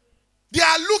 They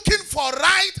are looking for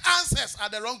right answers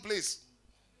at the wrong place.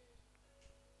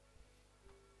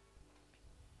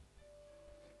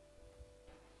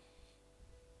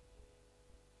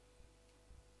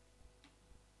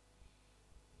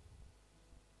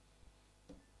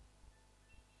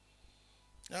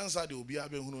 Answer the obi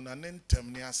abehunu na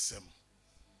nentem ne asem.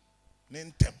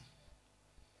 Nentem.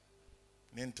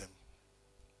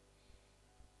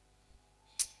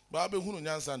 Ba abehunu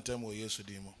nyansa ntem wo Yesu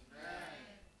dimo.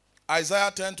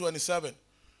 Isaiah 10:27.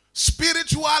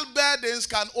 Spiritual burdens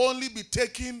can only be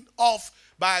taken off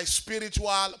by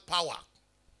spiritual power.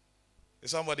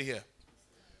 Is somebody here?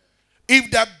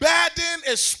 If the burden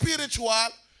is spiritual,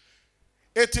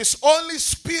 it is only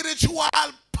spiritual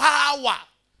power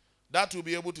that will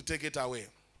be able to take it away.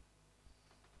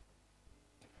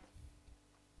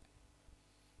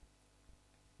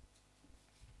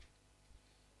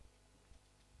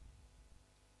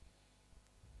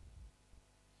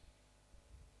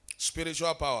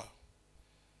 Spiritual power.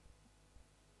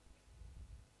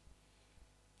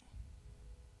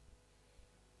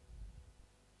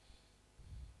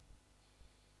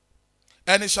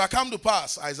 And it shall come to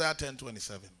pass, Isaiah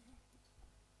 10:27,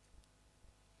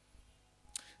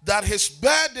 that his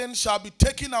burden shall be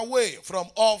taken away from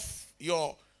off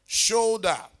your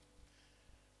shoulder.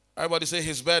 Everybody say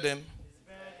his burden,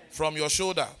 from your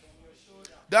shoulder.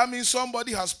 That means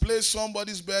somebody has placed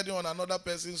somebody's burden on another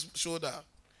person's shoulder.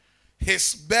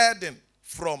 his burden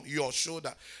from your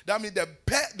shoulder. That means the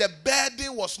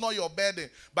burden was not your burden,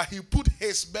 but he put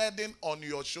his burden on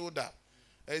your shoulder.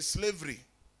 It's slavery.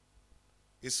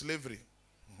 It's slavery.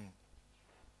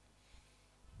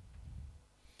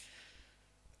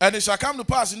 And it shall come to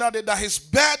pass in that day that his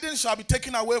burden shall be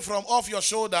taken away from off your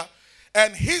shoulder,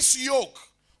 and his yoke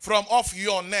from off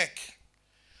your neck.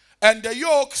 And the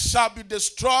yoke shall be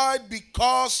destroyed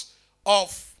because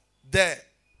of the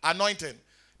anointing.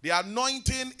 The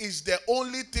anointing is the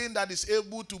only thing that is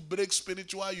able to break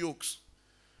spiritual yokes.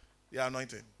 The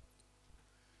anointing.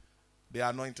 The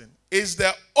anointing is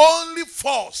the only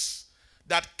force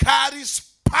that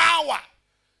carries power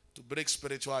to break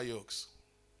spiritual yokes.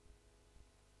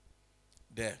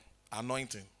 The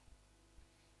anointing.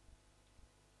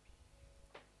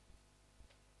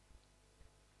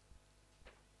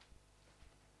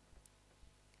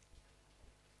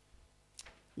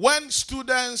 When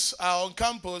students are on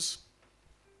campus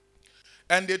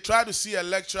and they try to see a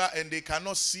lecturer and they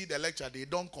cannot see the lecturer, they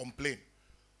don't complain.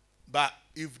 But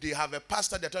if they have a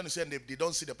pastor they're trying to see and they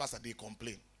don't see the pastor, they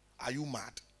complain. Are you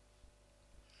mad?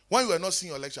 When you are not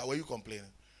seeing your lecturer, were you complaining?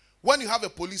 When you have a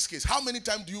police case, how many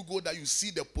times do you go that you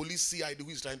see the police CID who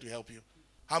is trying to help you?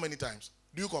 How many times?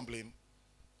 Do you complain?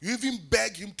 You even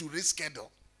beg him to reschedule.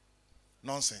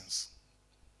 Nonsense.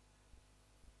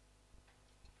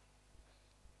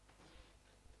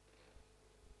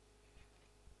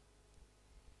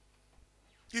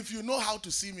 If you know how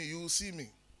to see me, you will see me.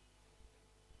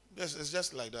 It's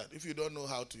just like that. If you don't know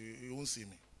how to, you won't see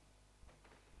me.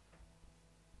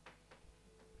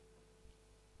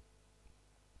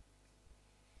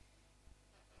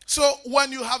 So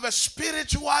when you have a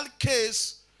spiritual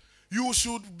case, you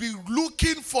should be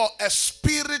looking for a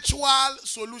spiritual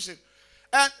solution.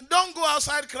 And don't go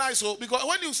outside Christ, because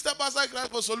when you step outside Christ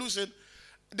for solution,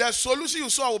 the solution you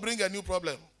saw will bring a new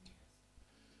problem.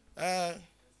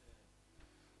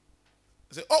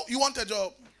 Say, oh, you want a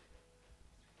job?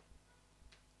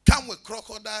 Come with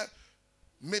crocodile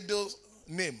middle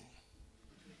name.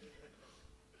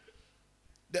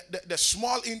 The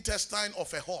small intestine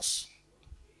of a horse.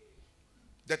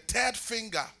 The third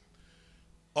finger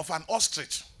of an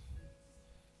ostrich.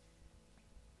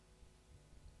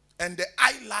 And the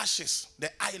eyelashes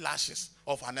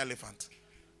of an elephant.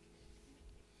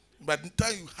 But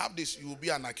until you have this, you will be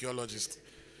an archaeologist.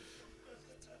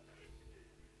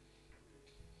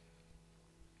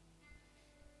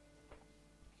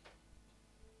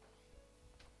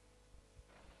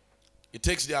 It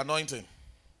takes the anointing.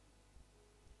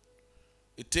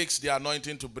 It takes the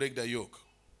anointing to break the yoke.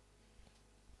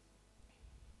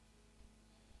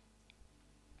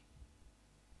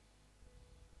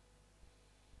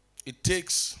 It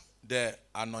takes the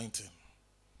anointing.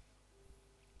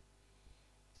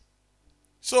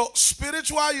 So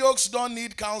spiritual yokes don't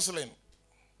need counseling.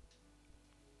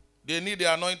 They need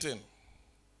the anointing.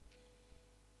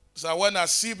 So when I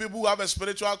see people who have a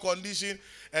spiritual condition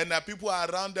and the people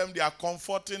around them, they are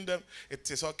comforting them,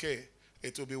 it is okay.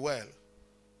 It will be well.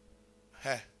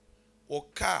 Hey,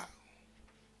 oka,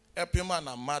 epima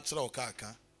na matra oka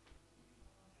ka.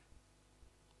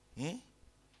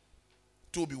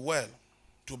 To be well,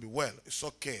 it's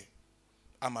okay.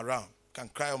 I'm around. Can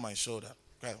cry on my shoulder.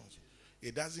 Cry on.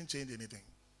 It doesn't change anything.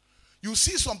 You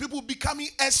see some people becoming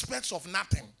experts of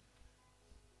nothing.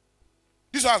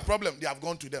 This is our problem. They have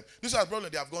gone to them. This is our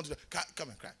problem. They have gone to them. Come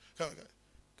and cry. Come and cry.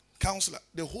 Counselor.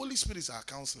 The Holy Spirit is our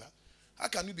counselor. How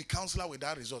can you be counselor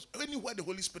without resource? Anywhere the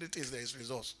Holy Spirit is, there is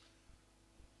resource.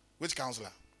 Which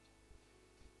counselor?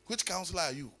 Which counselor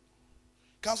are you?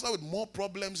 Counselor with more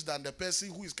problems than the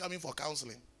person who is coming for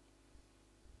counseling.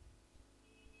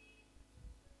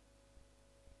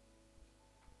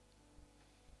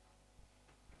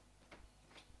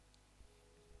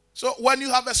 So when you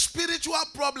have a spiritual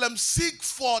problem, seek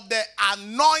for the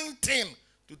anointing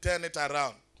to turn it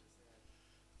around.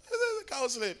 This is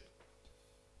counseling.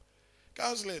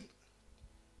 Counseling.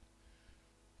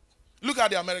 Look at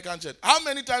the American church. How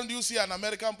many times do you see an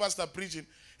American pastor preaching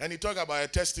and he talk about a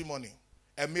testimony,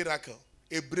 a miracle,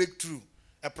 a breakthrough,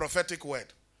 a prophetic word?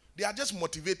 They are just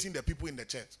motivating the people in the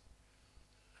church.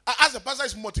 As the pastor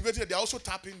is motivated, they are also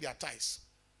tapping their ties.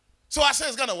 So I say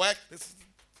it's going to work.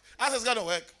 I say it's going to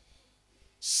work.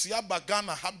 Siaba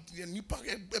Ghana have nipa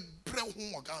ebre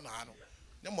hu Ghana ano.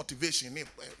 Ne motivation ni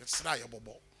sra ya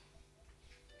bobo.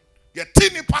 Ye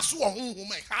tini pasu hu hu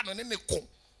me ha no ne ko.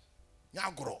 Nya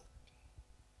agro.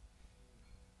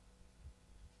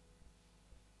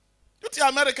 You see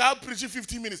America have preaching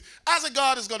 15 minutes. As a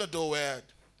God is going to do it.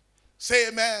 Say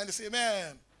amen. They say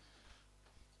amen.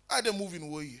 I don't move in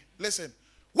way. Listen.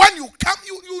 When you come,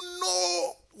 you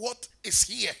know what is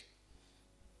here.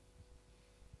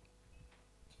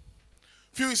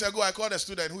 few weeks ago, I called a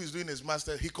student who is doing his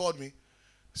master. He called me.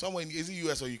 Somewhere in, is it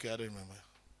US or UK? I don't remember.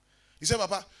 He said,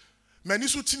 Papa,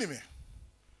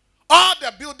 all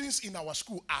the buildings in our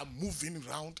school are moving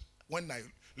around. When I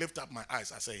lift up my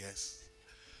eyes, I say, yes.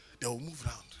 They will move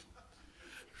round.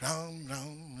 Round,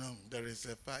 round, round. There is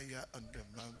a fire on the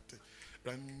mountain.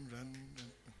 Run, run,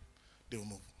 run. They will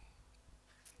move.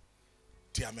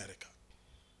 To America.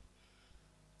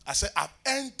 I said, I've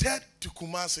entered to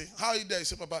Kumasi. How are you there? He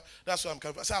said, Papa, that's where I'm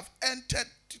coming from. I said, I've entered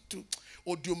to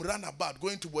Odium Runabout,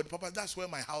 going to Body. Papa, that's where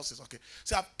my house is. Okay.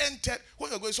 So I've entered. When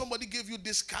you're going, somebody gave you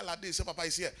this color. They say, Papa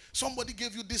is here. Somebody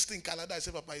gave you this thing color. I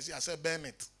said, Papa is here. I said, burn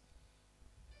it.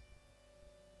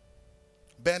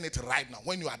 Burn it right now.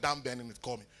 When you are done burning it,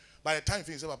 call me. By the time you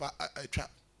finish, say, Papa, I trap.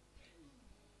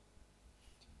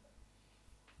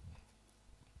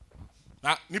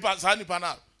 Now, nipa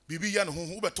na bibi yan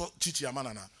hu beto chichi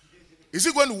amana na. Is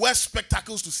he going to wear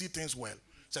spectacles to see things well?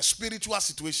 It's a spiritual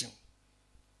situation.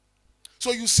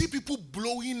 So you see people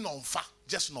blowing nonfa,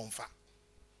 just nonfa.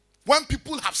 When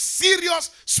people have serious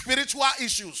spiritual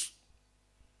issues,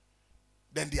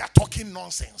 then they are talking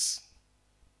nonsense.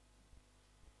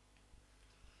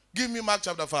 Give me Mark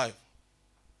chapter 5.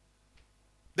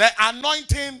 The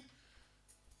anointing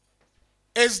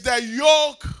is the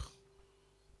yoke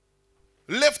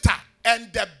lifter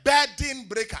and the burden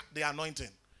breaker, the anointing.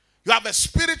 You have a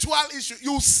spiritual issue.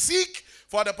 You seek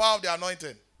for the power of the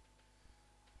anointing.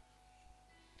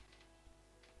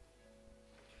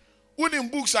 Within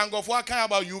books and go for what kind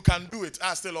about you can do it.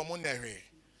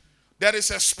 There is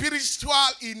a spiritual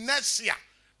inertia.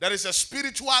 There is a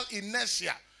spiritual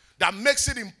inertia that makes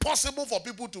it impossible for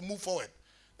people to move forward.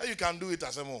 And you can do it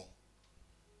as a more.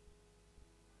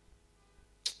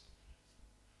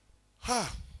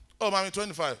 Oh, mommy,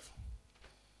 25.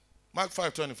 Mark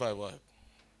 5:25. What?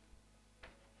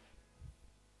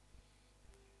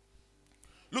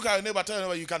 Look at your neighbor. Tell your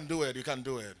neighbor you can do it. You can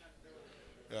do it.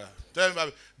 Yeah. Tell your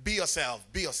neighbor, be yourself.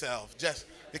 Be yourself. Just,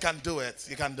 you can do it.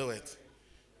 You can do it.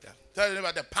 Yeah. Tell your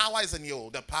neighbor the power is in you.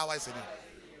 The power is in you.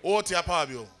 Oh, your power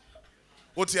be. Oh,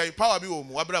 your power be.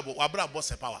 Wabra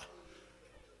boss power.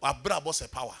 Wabra boss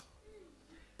power.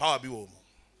 Power be.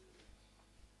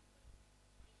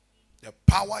 The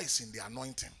power is in the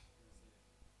anointing.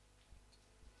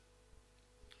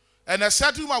 And a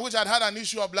certain woman which had had an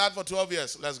issue of blood for 12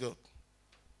 years. Let's go.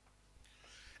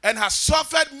 And has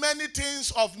suffered many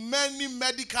things of many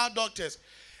medical doctors.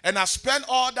 And has spent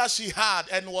all that she had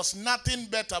and was nothing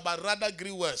better but rather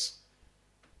grew worse.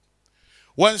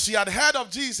 When she had heard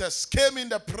of Jesus, came in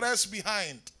the press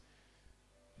behind.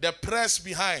 The press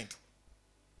behind.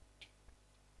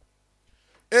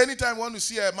 Anytime you want to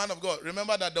see a man of God,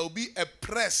 remember that there will be a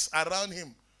press around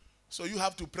him. So you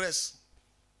have to press.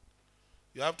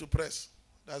 You have to press.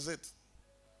 That's it.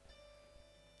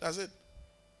 That's it.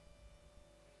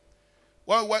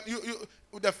 Well, when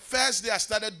the first day I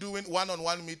started doing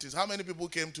one-on-one meetings, how many people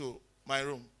came to my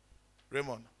room?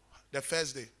 Raymond, the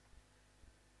first day.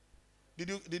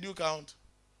 Did you count?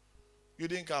 You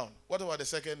didn't count. What about the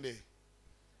second day?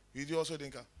 You also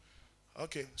didn't count.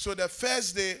 Okay. So the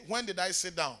first day, when did I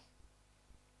sit down?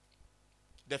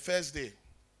 The first day,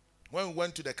 when we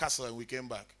went to the castle and we came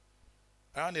back,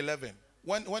 around 11.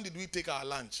 When did we take our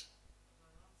lunch?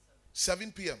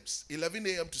 7 p.m. 11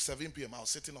 a.m. to 7 p.m. I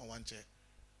was sitting on one chair,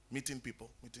 meeting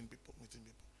people.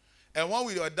 And when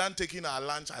we were done taking our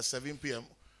lunch at 7 p.m.,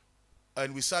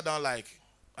 and we sat down like,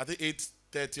 I think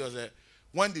 8:30 or so,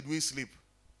 when did we sleep?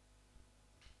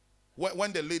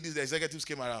 When the ladies, the executives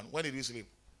came around, when did we sleep?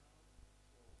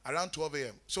 Around 12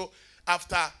 a.m. So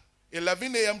after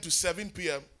 11 a.m. to 7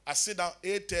 p.m., I sit down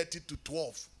 8:30 to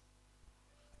 12.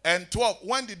 And 12,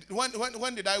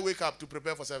 when did I wake up to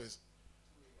prepare for service?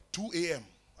 2 a.m.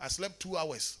 I slept 2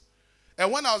 hours.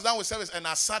 And when I was done with service and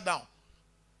I sat down,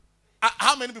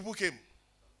 how many people came?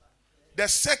 The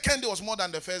second day was more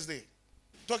than the first day.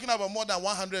 Talking about more than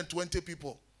 120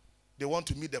 people. They want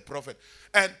to meet the prophet.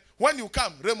 And when you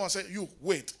come, Raymond said, you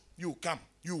wait, you come,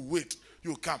 you wait,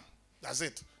 you come. That's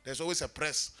it. There's always a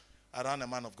press around a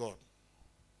man of God.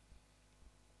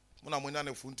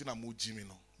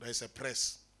 There is a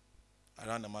press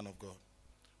around the man of God.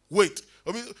 Wait.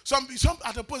 Some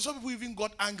at a point, some people even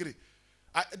got angry.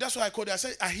 That's why I called it. I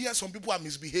said, I hear some people are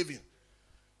misbehaving.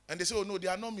 And they say, oh no, they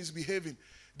are not misbehaving.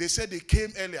 They said they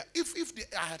came earlier. If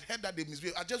I had heard that they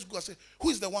misbehaved, I just go and say, who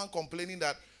is the one complaining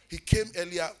that he came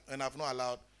earlier and I've not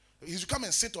allowed? He should come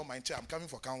and sit on my chair. I'm coming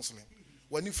for counseling.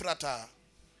 When you frata.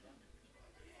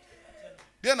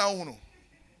 They now know.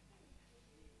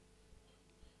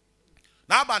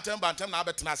 Now bantem now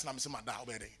betnas na misi mada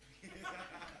obere.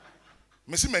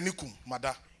 Misi menikum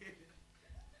mada.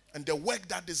 And the work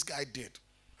that this guy did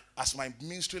as my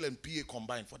minstrel and PA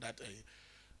combined for that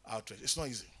outrage. It's not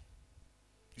easy.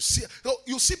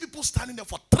 You see people standing there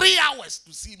for 3 hours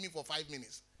to see me for 5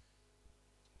 minutes.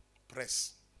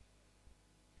 Press.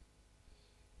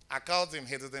 I called him,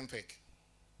 he didn't pick.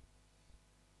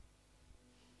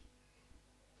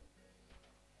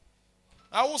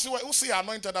 I will see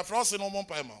anointed after us in no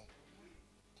time.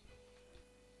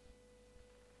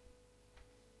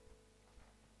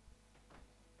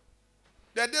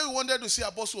 The day we wanted to see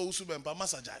Apostle Usuben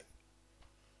Masajai,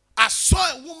 I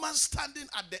saw a woman standing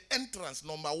at the entrance,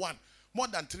 number 1. More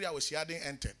than 3 hours she hadn't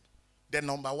entered. The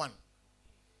number 1.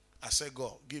 I said,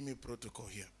 God, give me protocol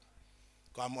here.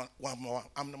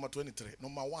 I'm number 23.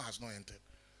 Number 1 has not entered.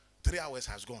 3 hours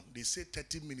has gone. They say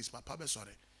 30 minutes. Papa,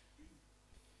 sorry.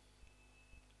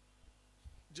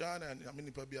 John and I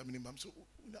mean, probably I'm so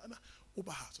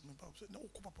over house. No,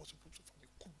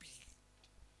 could be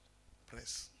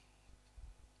press.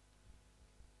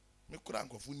 Me couldn't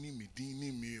go for me,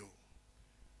 dini me.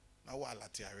 Now what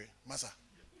latiare, massa,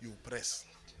 you press.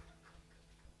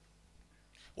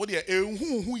 Oh dear,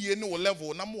 who ye no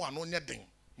level, no more no nothing,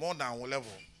 more than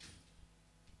level.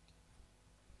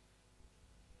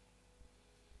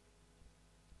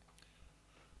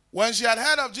 When she had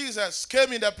heard of Jesus,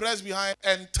 came in the press behind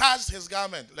and touched his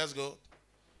garment. Let's go.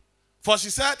 For she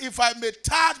said, if I may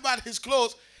touch but his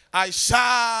clothes, I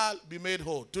shall be made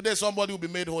whole. Today somebody will be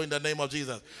made whole in the name of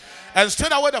Jesus. Amen. And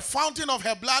straight away the fountain of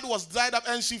her blood was dried up,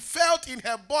 and she felt in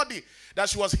her body that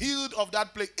she was healed of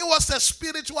that plague. It was a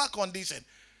spiritual condition,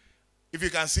 if you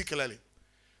can see clearly.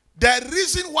 The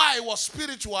reason why it was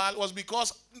spiritual was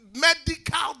because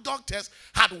medical doctors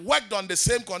had worked on the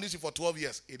same condition for 12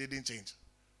 years. It didn't change.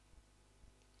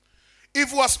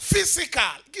 If it was physical,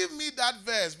 give me that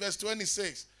verse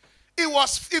 26. If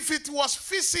it was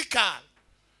physical,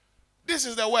 this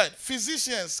is the word,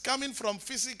 physicians coming from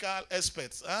physical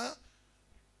experts. Huh?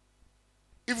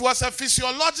 If it was a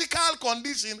physiological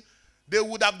condition, they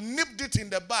would have nipped it in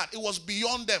the bud. It was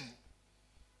beyond them.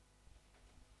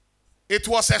 It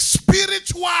was a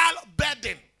spiritual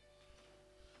burden.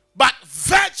 But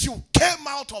virtue came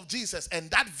out of Jesus, and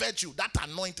that virtue, that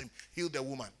anointing, healed the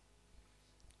woman.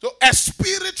 So a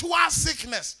spiritual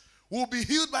sickness will be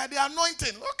healed by the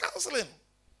anointing. No counseling.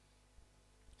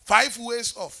 5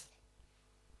 ways off.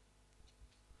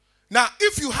 Now,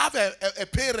 if you have a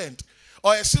parent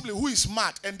or a sibling who is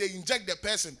smart and they inject the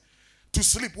person to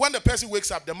sleep, when the person wakes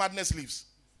up, the madness leaves.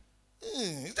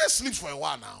 It just sleeps for a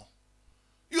while now.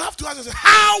 You have to ask yourself,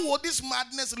 how will this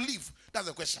madness leave? That's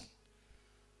the question.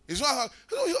 It's not how,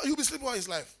 he'll be sleeping all his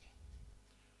life.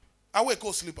 I will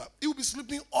call sleeper. He will be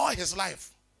sleeping all his life.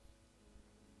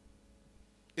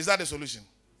 Is that the solution?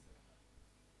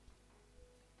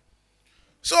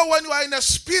 So when you are in a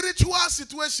spiritual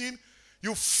situation,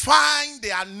 you find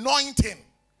the anointing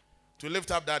to lift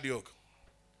up that yoke.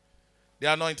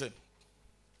 The anointing.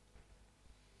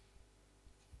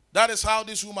 That is how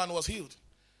this woman was healed.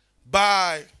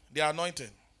 By the anointing.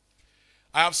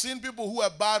 I have seen people who are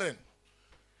barren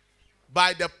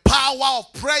by the power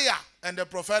of prayer and the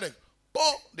prophetic.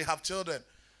 Oh, they have children.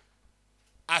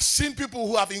 I've seen people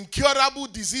who have incurable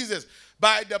diseases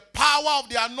by the power of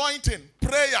the anointing,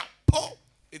 prayer. Oh,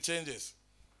 it changes.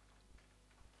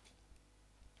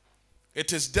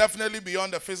 It is definitely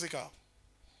beyond the physical.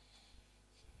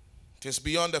 It is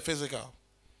beyond the physical.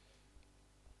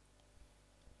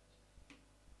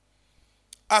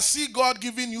 I see God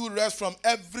giving you rest from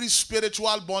every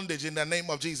spiritual bondage in the name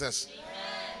of Jesus. Amen.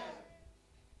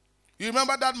 You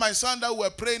remember that my son that we were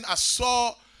praying, I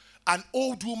saw an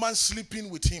old woman sleeping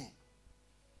with him.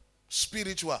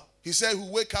 Spiritual. He said he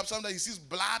wake up sometimes, he sees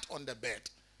blood on the bed.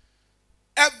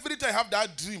 Every time I have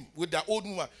that dream with that old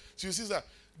woman, she says that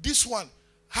this one,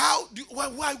 why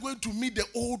are you going to meet the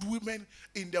old women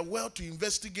in the world to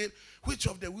investigate which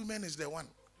of the women is the one?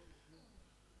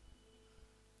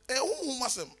 As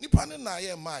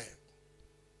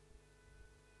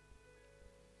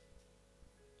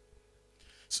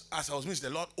I was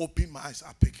mentioning, the Lord opened my eyes.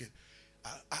 I pick it.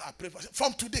 I pray for it.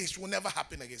 From today, it will never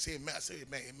happen again. Say amen. I say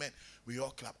amen, amen. We all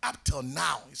clap. Up till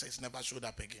now, he says it's never showed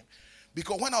up again.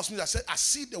 Because when I was mentioning, I said, I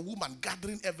see the woman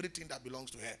gathering everything that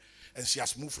belongs to her, and she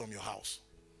has moved from your house.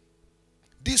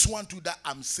 This one too that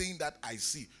I'm saying that I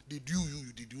see. Did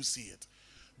you see it?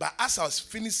 But as I was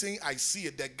finishing, I see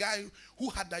it. The guy who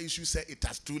had that issue said it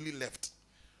has truly left.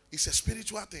 It's a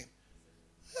spiritual thing.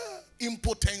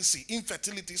 Impotency,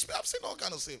 infertility. I've seen all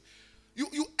kinds of stuff.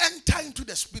 You enter into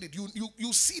the spirit.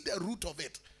 You see the root of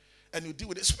it. And you deal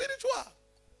with it. Spiritual.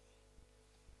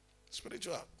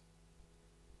 Spiritual.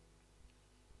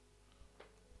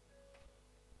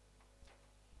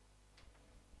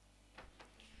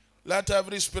 Let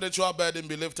every spiritual burden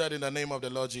be lifted in the name of the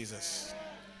Lord Jesus.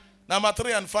 Number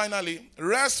 3 and finally,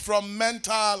 rest from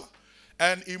mental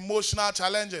and emotional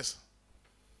challenges.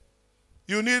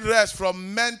 You need rest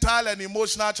from mental and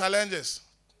emotional challenges.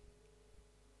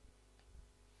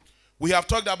 We have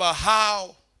talked about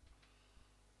how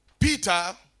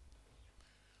Peter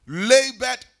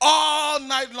labored all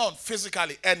night long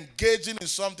physically, engaging in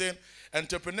something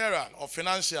entrepreneurial or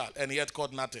financial, and yet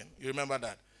caught nothing. You remember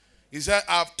that? He said,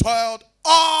 I've toiled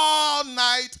all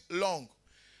night long.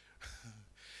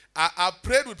 I've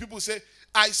prayed with people who say,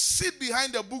 I sit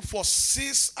behind the book for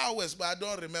 6 hours, but I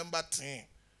don't remember thing.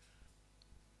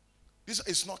 This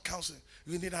is not counseling.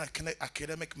 You need an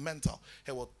academic mentor.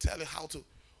 He will tell you how to.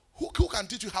 Who can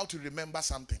teach you how to remember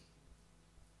something?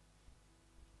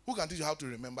 Who can teach you how to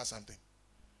remember something?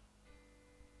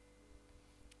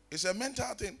 It's a mental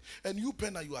thing. And you,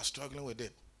 Penna, you are struggling with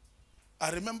it.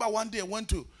 I remember one day I went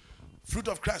to Fruit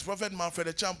of Christ, Prophet Manfred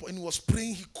Echampo, and he was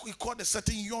praying. He called a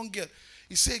certain young girl.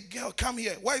 He said, girl, come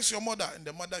here. Where is your mother? And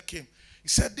the mother came. He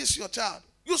said, this is your child.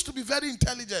 Used to be very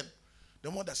intelligent.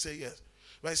 The mother said, yes.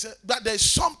 But he said, but there's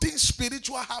something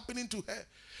spiritual happening to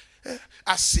her.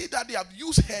 I see that they have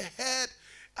used her head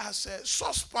as a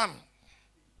saucepan.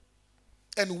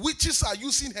 And witches are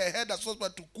using her head as a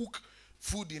saucepan to cook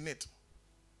food in it.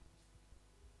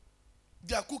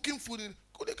 They are cooking food in it.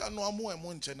 They can know more and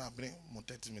more in China. Bring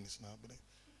 30 minutes now.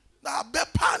 Now, I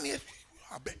bet panic.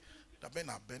 I bet.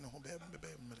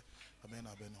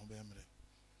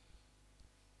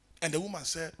 And the woman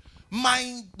said,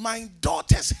 my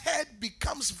daughter's head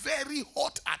becomes very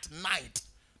hot at night,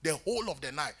 the whole of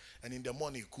the night, and in the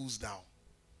morning it cools down.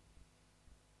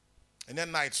 And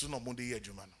then night soon on Monday year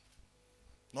Juma.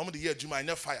 Normally year Juma, I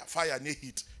fire, near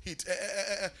heat,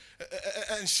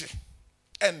 and she,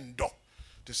 and do.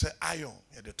 To say iron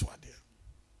at the toilet.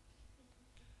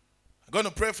 I'm going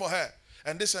to pray for her.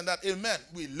 And this and that. Amen.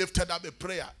 We lifted up a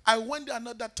prayer. I went there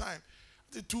another time.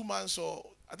 I think 2 months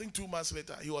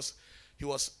later,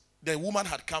 the woman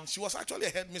had come. She was actually a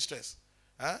headmistress.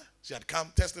 She had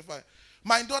come testify.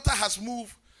 My daughter has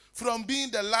moved from being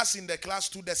the last in the class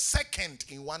to the second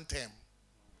in one term.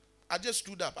 I just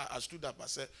stood up. I stood up. I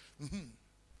said,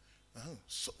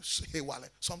 hey, Wale,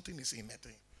 something is in that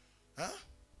thing.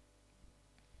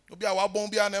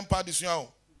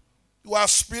 You are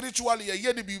spiritually a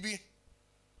yedi bibi.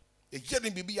 A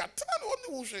yedi bibi.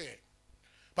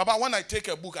 Papa, when I take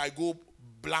a book, I go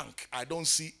blank. I don't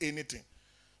see anything.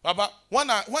 Papa, when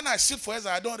I sit for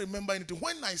exam, I don't remember anything.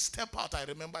 When I step out, I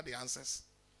remember the answers.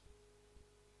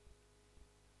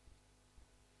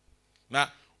 Now,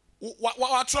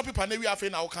 what trouble people never have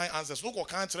now kind answers. Look, what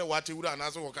can't tell what you would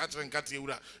answer. What can't tell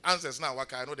you answers now.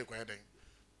 What I know the question.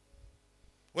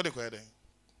 What the question?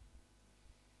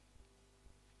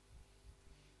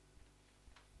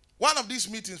 One of these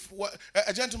meetings,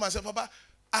 a gentleman said, Papa,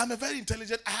 I'm a very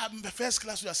intelligent. I have the first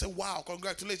class. I said, wow,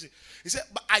 congratulations. He said,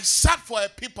 but I sat for a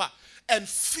paper and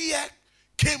fear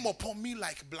came upon me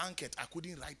like blanket. I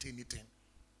couldn't write anything.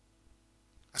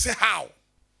 I said, how?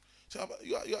 So,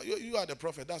 you are the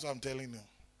prophet. That's what I'm telling you.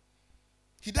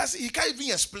 He can't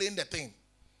even explain the thing.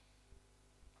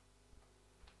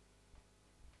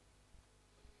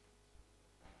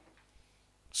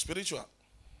 Spiritual.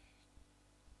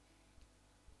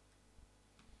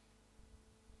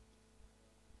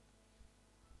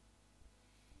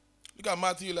 Look at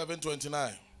Matthew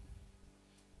 11:29.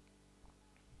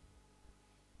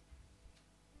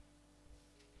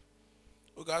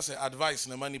 Look at say advice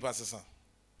in the money passes.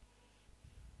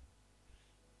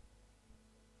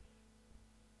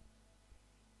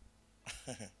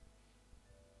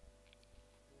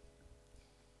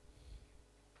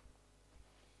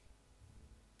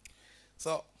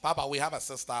 So, Papa, we have a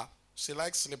sister. She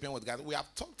likes sleeping with guys. We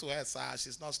have talked to her, sir.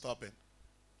 She's not stopping.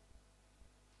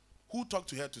 Who talked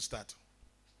to her to start?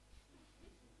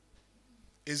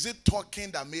 Is it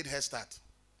talking that made her start?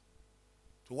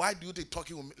 So why do you think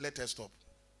talking will let her stop?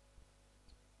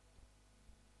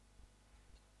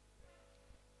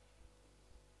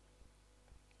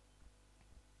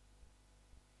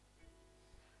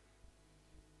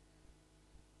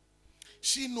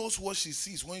 She knows what she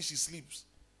sees when she sleeps.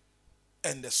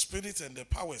 And the spirits and the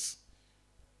powers.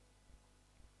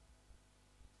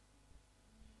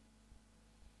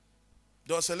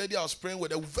 There was a lady I was praying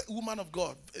with, a woman of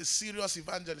God, a serious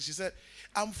evangelist. She said,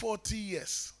 I'm 40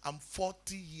 years. I'm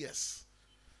 40 years.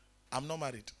 I'm not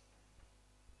married.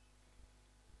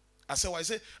 I said, why? I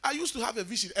said, I used to have a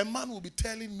vision. A man will be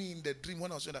telling me in the dream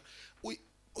when I was saying that,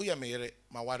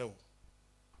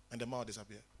 and the man will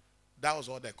disappear. That was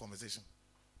all their conversation.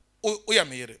 And the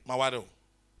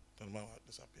man will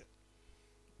disappear.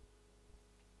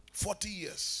 40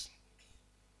 years.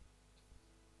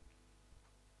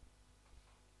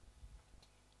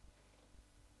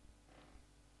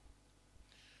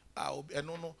 I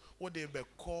don't know what they be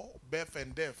call birth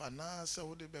and death, and answer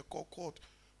what they be call court.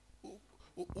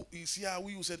 You see how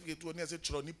we said it when I said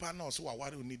Tronipa now, so I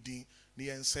want to need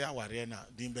the answer our arena,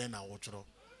 dimbe na watro,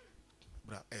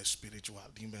 bra spiritual,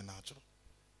 dimbe natural.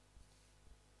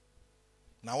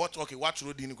 Now what? Okay, watch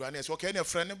road in Granny. Okay, any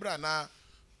friend, bra na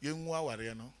young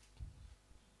warrior no.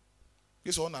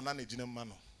 This one an anagin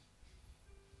man.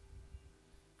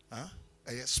 Huh?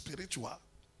 Spiritual.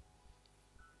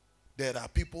 There are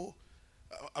people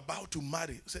about to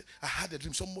marry. Say, I had a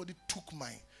dream. Somebody took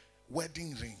my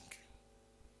wedding ring.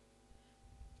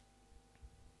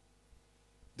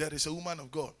 There is a woman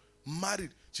of God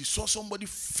married. She saw somebody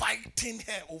fighting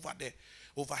her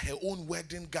over her own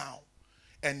wedding gown.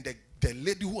 And the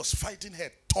lady who was fighting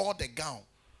her tore the gown.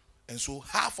 And so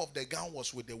half of the gown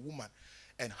was with the woman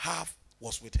and half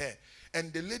was with her.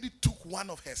 And the lady took one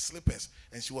of her slippers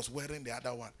and she was wearing the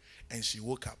other one. And she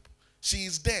woke up. She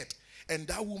is dead. And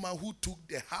that woman who took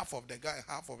the half of the guy,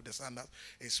 half of the sandals,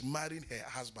 is marrying her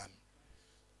husband.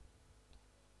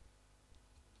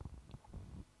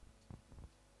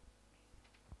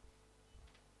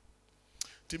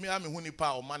 To me, I'm a honey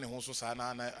power money who so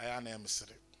sana I am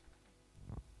mystery.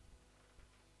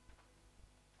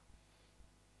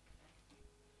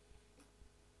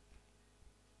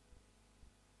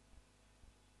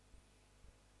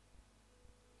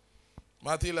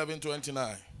 Matthew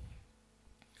 11:29.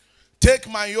 Take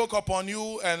my yoke upon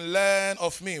you and learn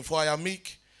of me, for I am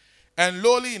meek and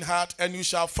lowly in heart, and you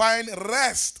shall find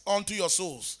rest unto your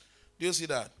souls. Do you see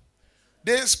that?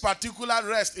 This particular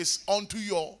rest is unto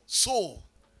your soul.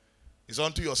 It's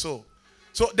unto your soul.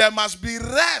 So there must be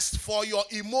rest for your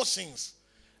emotions.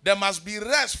 There must be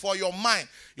rest for your mind.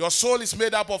 Your soul is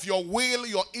made up of your will,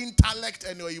 your intellect,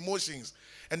 and your emotions.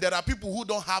 And there are people who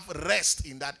don't have rest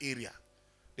in that area.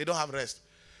 They don't have rest.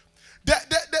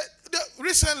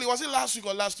 Recently, was it last week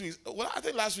or last week? Well, I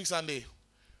think last week Sunday.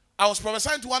 I was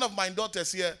prophesying to one of my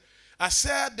daughters here. I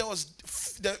said there was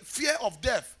the fear of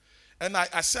death. And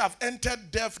I said, I've entered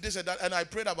death, this and that. And I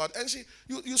prayed about it. And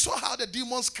you saw how the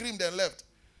demon screamed and left.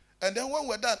 And then when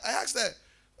we're done, I asked her,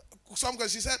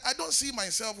 she said, I don't see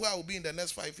myself where I will be in the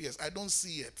next 5 years. I don't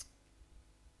see it.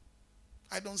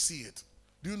 I don't see it.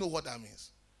 Do you know what that means?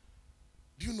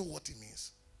 Do you know what it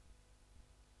means?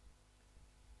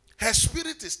 Her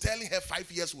spirit is telling her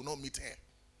 5 years will not meet her.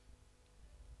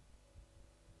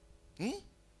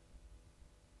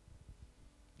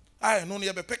 I know you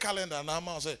have a calendar now.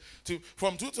 I say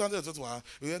from 2021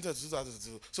 we enter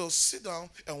 2022. So sit down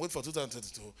and wait for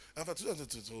 2022. After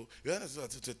 2022, you enter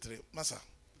 2023. Masa,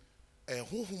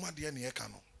 who dear near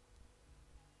canon?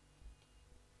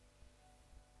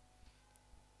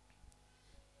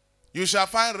 You shall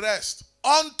find rest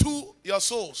unto your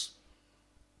souls.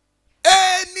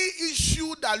 Any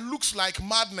issue that looks like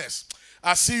madness,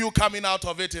 I see you coming out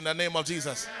of it in the name of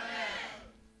Jesus. Amen.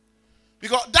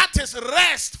 Because that is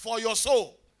rest for your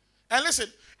soul. And listen,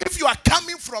 if you are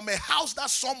coming from a house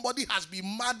that somebody has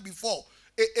been mad before,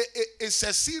 it's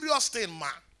a serious thing,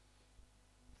 man.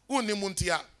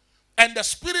 And the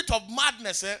spirit of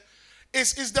madness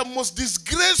is the most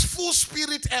disgraceful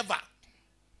spirit ever.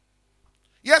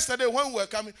 Yesterday when we were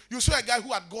coming, you saw a guy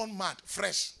who had gone mad,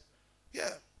 fresh. Yeah.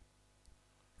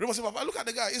 Papa, look at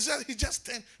the guy. He's just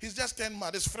 10. He's just 10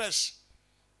 mad. It's fresh.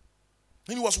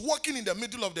 And he was walking in the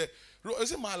middle of the road.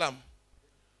 Is it Malam?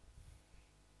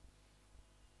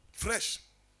 Fresh.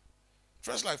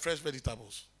 Fresh like fresh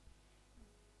vegetables.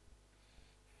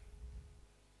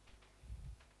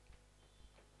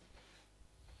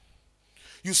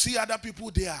 You see other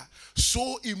people, they are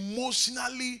so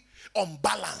emotionally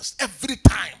unbalanced every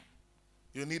time.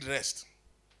 You need rest.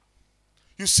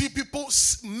 You see people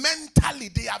mentally,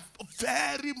 they are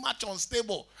very much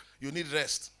unstable. You need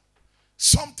rest.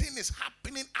 Something is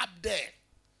happening up there.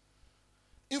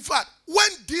 In fact, when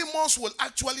demons will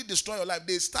actually destroy your life,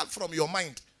 they start from your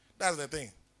mind. That's the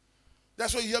thing.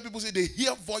 That's why you hear people say they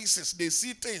hear voices, they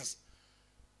see things.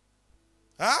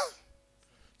 Huh?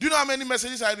 Do you know how many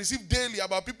messages I receive daily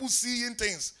about people seeing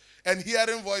things and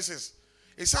hearing voices?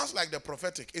 It sounds like the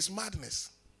prophetic. It's madness.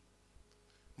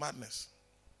 Madness.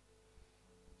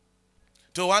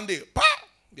 Till one day,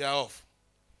 they are off.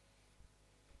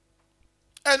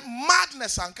 And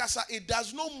madness, Ankasa, it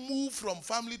does not move from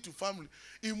family to family.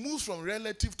 It moves from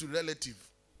relative to relative.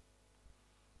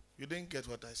 You didn't get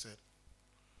what I said.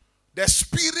 The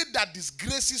spirit that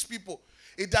disgraces people,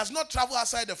 it does not travel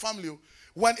outside the family.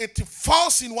 when it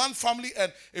falls in one family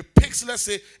and it picks, let's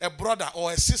say, a brother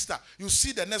or a sister, you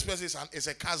see the next person is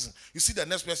a cousin. You see the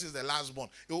next person is the last born.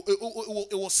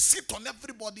 It will sit on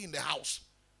everybody in the house.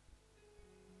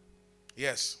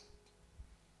 Yes.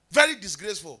 Very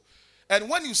disgraceful. And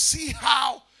when you see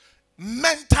how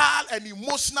mental and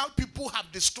emotional people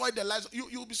have destroyed their lives,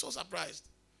 you'll be so surprised.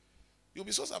 You'll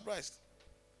be so surprised.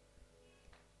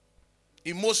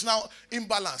 Emotional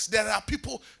imbalance. There are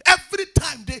people, every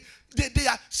time they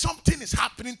are, something is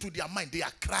happening to their mind. They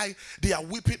are crying, they are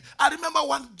weeping. I remember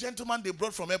one gentleman they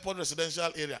brought from airport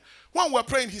residential area. When we were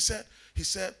praying, he started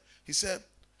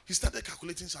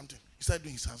calculating something. He started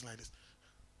doing his hands like this.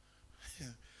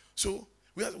 So,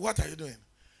 what are you doing?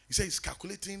 He said he's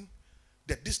calculating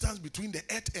the distance between the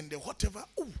earth and the whatever.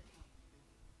 Ooh.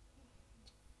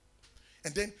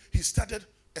 And then he started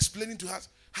explaining to us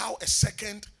how a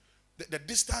second, the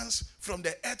distance from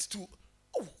the earth to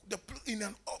in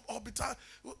an orbital,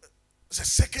 the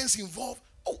seconds involved.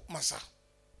 Oh, Massa.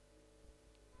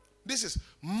 This is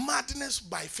madness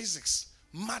by physics.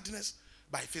 Madness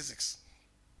by physics.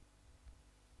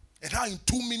 And how in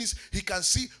 2 minutes he can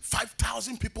see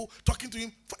 5,000 people talking to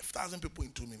him. 5,000 people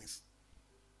in 2 minutes.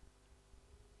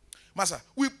 Master,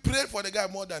 we prayed for the guy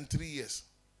more than 3 years.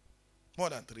 More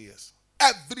than 3 years.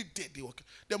 Every day they work.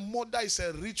 The mother is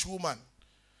a rich woman.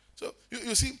 So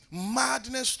you see,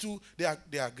 madness too, there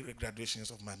are graduations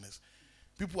of madness.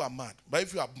 People are mad. But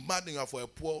if you are mad and you are for a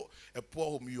poor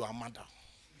home, you are madder.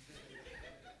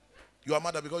 You are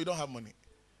madder because you don't have money.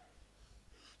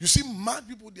 You see, mad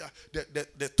people,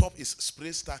 the top is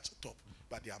spray starch top,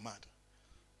 but they are mad.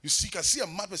 You can see a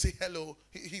mad person say hello.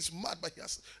 He's mad, but he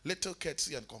has little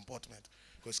courtesy and comportment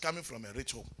because he's coming from a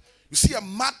rich home. You see a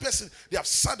mad person, they have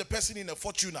sat the person in a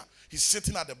Fortuner. He's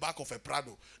sitting at the back of a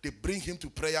Prado. They bring him to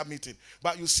prayer meeting.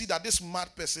 But you see that this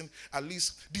mad person at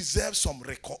least deserves some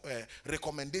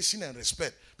recommendation and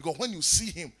respect. Because when you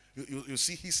see him, you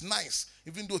see he's nice,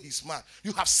 even though he's mad.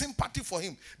 You have sympathy for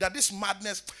him. That this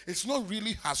madness, it's not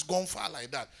really has gone far like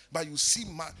that. But you see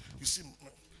mad, you see.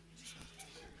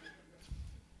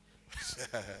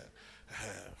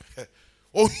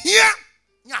 Oh here,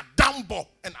 Dambo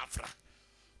and Afra.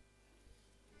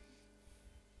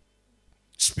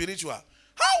 Spiritual.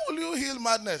 How will you heal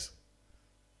madness?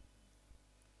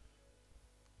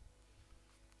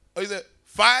 Or is it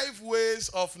 5 ways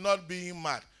of not being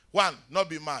mad? 1, not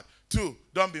be mad. 2,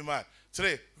 don't be mad.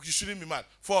 3, you shouldn't be mad.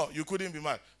 4, you couldn't be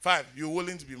mad. 5, you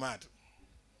wouldn't be mad.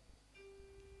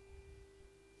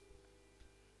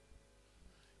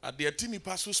 At the etini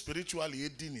paso spiritually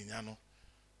edini nyano.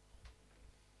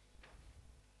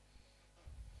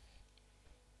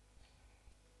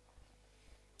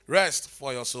 Rest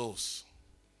for your souls.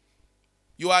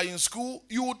 You are in school,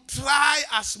 you try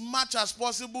as much as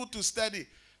possible to study,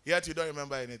 yet you don't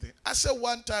remember anything. I said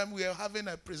one time we were having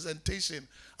a presentation,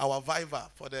 our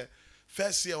Viva, for the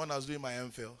first year when I was doing my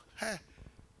MPhil.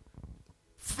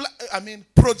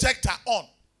 Projector on,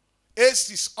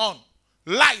 AC on,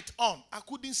 light on. I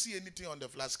couldn't see anything on the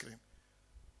flat screen.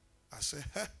 I said,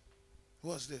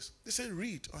 what's this? They said,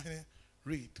 read.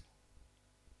 Read.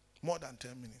 More than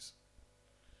 10 minutes.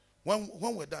 When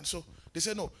we're done, so they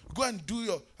said, no, go and do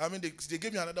your, they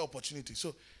gave me another opportunity.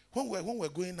 So when we're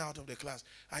going out of the class,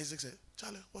 Isaac said,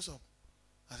 Charlie, what's up?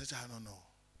 I said, I don't know.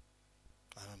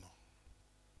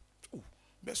 Oh,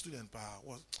 best student power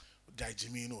was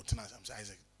Jimmy, no, tonight I'm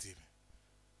Isaac, TV.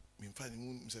 I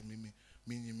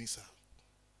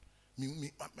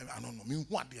don't know. Me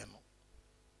what they know.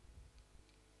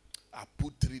 I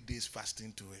put 3 days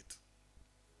fasting to it.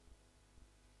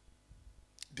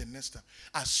 The next time,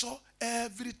 I saw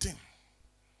everything.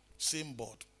 Same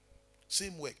board,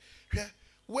 same work. Yeah?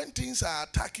 When things are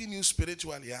attacking you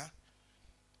spiritually,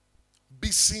 be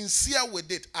sincere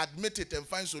with it, admit it, and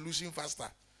find solution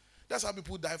faster. That's how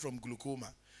people die from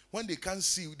glaucoma. When they can't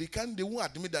see, they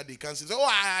won't admit that they can't see. They say, oh,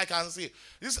 I can see.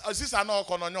 This sister no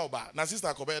kono ba. Na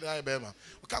sister ko be da be ma.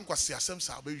 We can't go see asem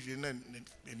sa be you na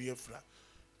ni efra.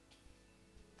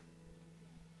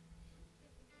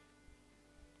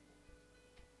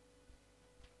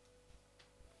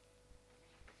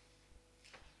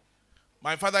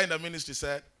 My father in the ministry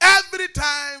said, every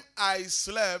time I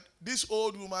slept, this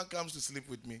old woman comes to sleep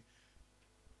with me.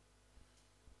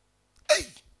 Hey!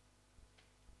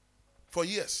 For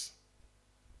years.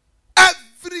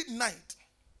 Every night.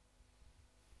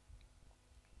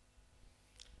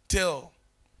 Till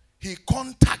he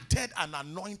contacted an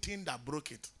anointing that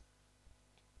broke it.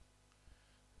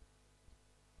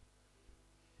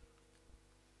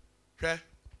 Okay?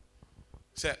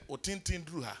 Said, Otintin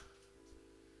drew her.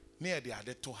 Near the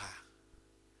other to her.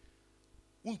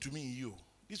 To me, you.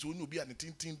 This will be an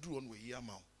tintin drew on with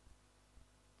Yamau.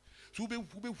 So be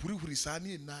who is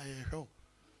sunny and I hell.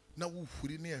 Now who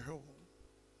near her.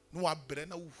 No, I better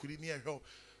now who near her.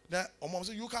 Now,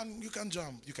 almost you can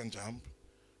jump, you can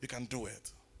do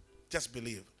it. Just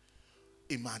believe.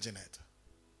 Imagine it.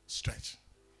 Stretch.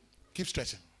 Keep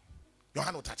stretching. Your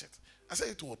hand will touch it. I say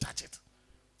it will touch it.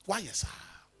 Why yes, sir?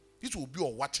 It will be a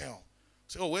watch out.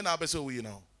 Say, oh, when I be so you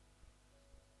know.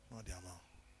 No, dear man.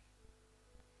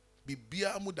 Be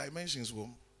beer mu dimensions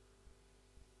wom.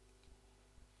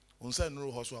 On say no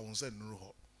horse, on say no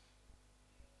horse.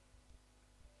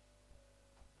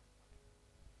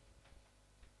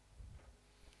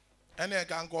 And I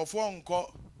can go for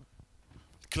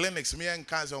clinics. Me and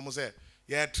cancer almost say,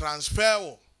 yeah,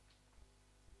 transfer.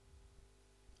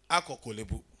 Ako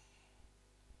kolebu.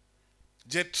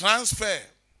 Je transfer.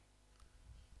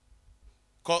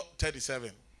 Call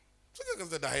 37. So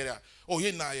the area. Oh,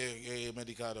 here now a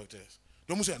medical doctors.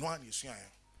 Don't say no one is here.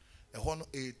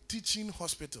 A teaching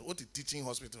hospital. What a teaching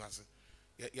hospital has?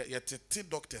 Yeah,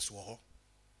 doctors were.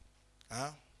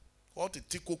 Huh? What a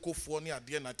tico for near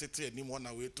the end. I tell you, anyone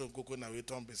away to coco na wait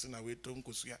on person away to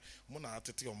Kusia. Mona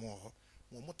tete or more.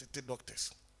 More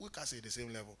doctors. We can say the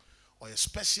same level or a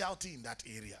specialty in that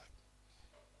area.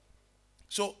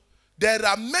 So there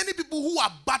are many people who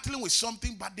are battling with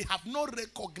something, but they have not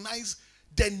recognized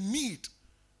the need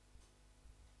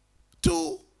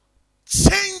to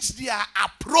change their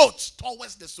approach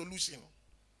towards the solution.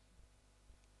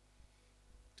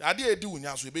 The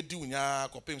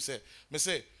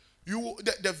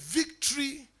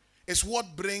victory is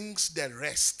what brings the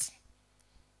rest.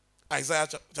 Isaiah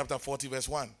chapter 40 verse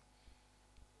 1.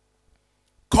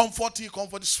 Comfort,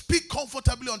 speak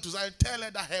comfortably unto Zion. Tell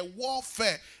her that her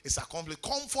warfare is accomplished.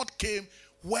 Comfort came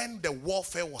when the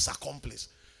warfare was accomplished.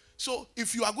 So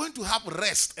if you are going to have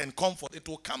rest and comfort, it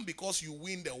will come because you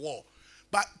win the war.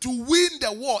 But to win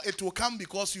the war, it will come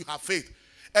because you have faith.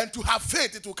 And to have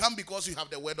faith, it will come because you have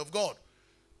the word of God.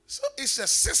 So it's a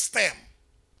system.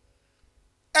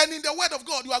 And in the word of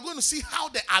God, you are going to see how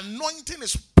the anointing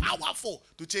is powerful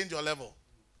to change your level.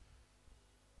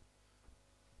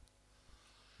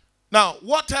 Now,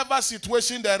 whatever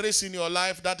situation there is in your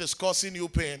life that is causing you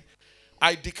pain,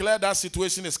 I declare that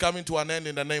situation is coming to an end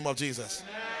in the name of Jesus.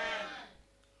 Amen.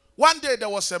 One day there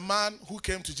was a man who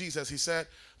came to Jesus. He said,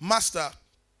 Master,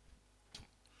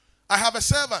 I have a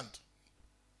servant.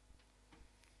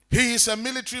 He is a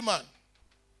military man.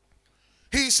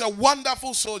 He is a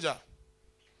wonderful soldier.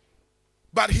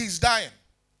 But he's dying.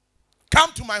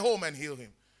 Come to my home and heal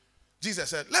him. Jesus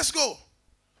said, let's go.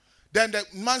 Then the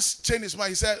man changed his mind.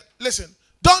 He said, listen,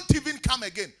 don't even come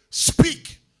again.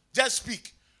 Speak. Just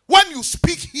speak. When you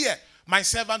speak here, my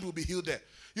servant will be healed there.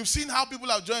 You've seen how people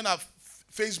have joined our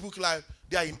Facebook Live.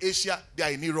 They are in Asia. They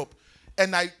are in Europe.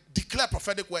 And I declare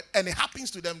prophetic word. And it happens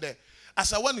to them there.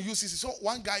 As I went to use this, so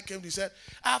one guy came. He said,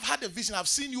 I've had a vision. I've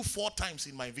seen you 4 times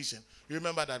in my vision. You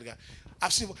remember that guy?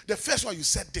 I've seen the first one you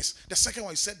said this. The second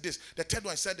one you said this. The third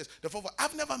one you said this. The fourth one.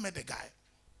 I've never met the guy.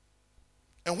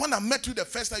 And when I met you the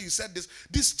first time you said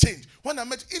this changed. When I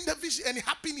met you in the vision and it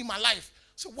happened in my life.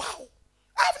 So wow,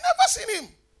 I've never seen him.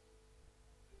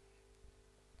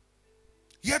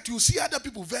 Yet you see other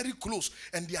people very close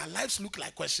and their lives look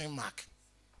like question mark.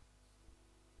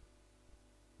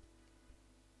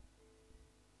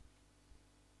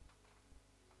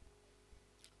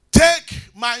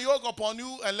 Take my yoke upon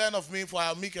you and learn of me, for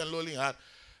I am meek and lowly in heart,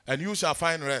 and you shall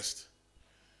find rest.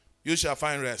 You shall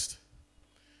find rest.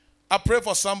 I pray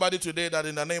for somebody today that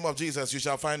in the name of Jesus, you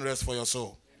shall find rest for your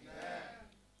soul.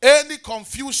 Amen. Any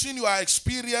confusion you are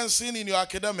experiencing in your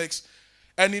academics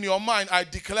and in your mind, I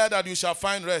declare that you shall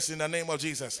find rest in the name of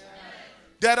Jesus. Amen.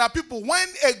 There are people, when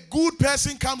a good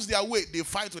person comes their way, they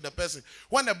fight with the person.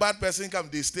 When a bad person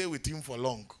comes, they stay with him for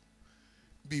long.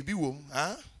 Bibi wom,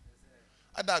 huh?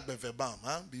 Adak befebam,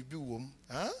 huh? Bibi wom,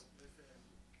 huh?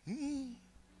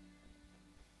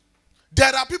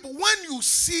 There are people, when you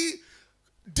see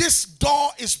this door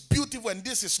is beautiful and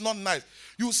this is not nice,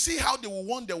 you see how they will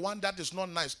want the one that is not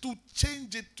nice to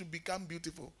change it to become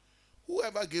beautiful.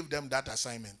 Whoever gave them that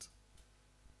assignment?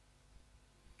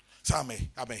 So I'm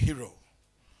a hero.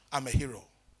 I'm a hero.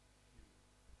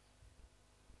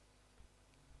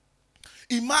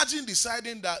 Imagine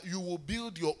deciding that you will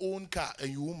build your own car and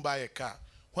you won't buy a car.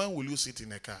 When will you sit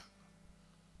in a car?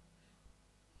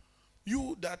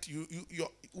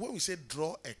 When we say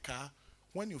draw a car,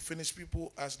 when you finish,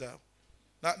 people ask that.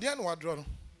 Now, the end what draw no?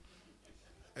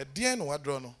 At the end what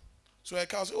draw no? So a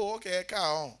car say, oh, okay, a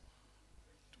car on.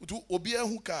 To obi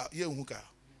a car, ye car.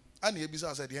 And the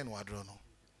business said the end what draw no?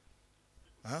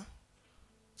 Huh?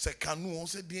 Say canoe,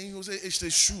 say the end, say it's a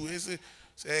shoe,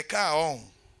 say a car on.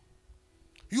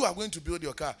 You are going to build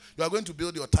your car. You are going to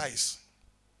build your tires.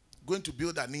 Going to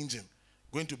build an engine.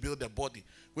 Going to build the body.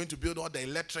 Going to build all the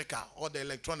electrical, all the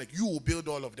electronic. You will build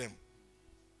all of them.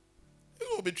 You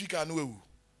will be tricky and well.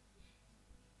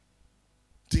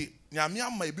 See, nyame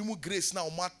ama ebi mu grace na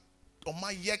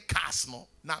oma ye cars no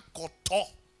na koto.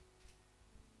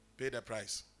 Pay the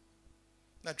price.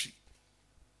 Na tree.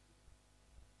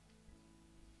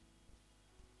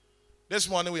 This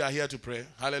morning we are here to pray.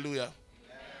 Hallelujah.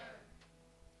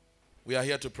 We are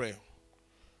here to pray.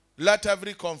 Let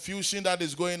every confusion that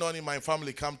is going on in my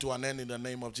family come to an end in the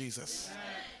name of Jesus.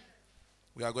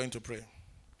 We are going to pray.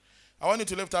 I want you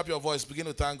to lift up your voice. Begin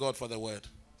to thank God for the word.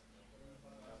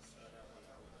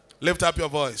 Lift up your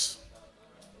voice.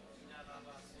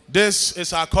 This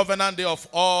is our covenant day of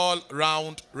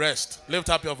all-round rest. Lift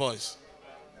up your voice.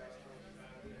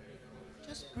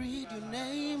 Just breathe your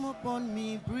name upon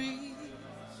me, breathe.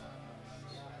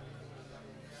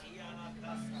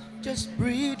 Just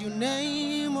breathe your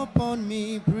name upon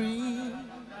me, breathe.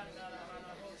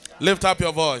 Lift up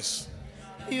your voice.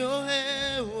 Your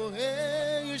hey, oh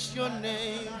hey, is your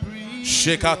name, breathe.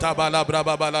 Shekata bala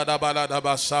braba bala da bala da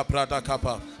basa prata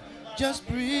kapa. Just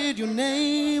breathe your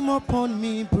name upon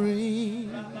me,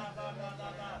 breathe.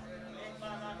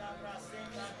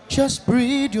 Just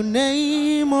breathe your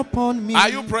name upon me. Are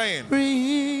you praying?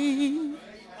 Breathe.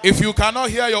 If you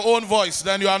cannot hear your own voice,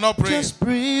 then you are not praying. Just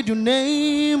breathe your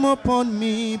name upon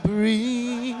me,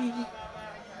 breathe.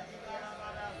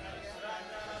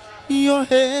 Your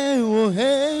hey, oh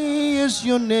hey, is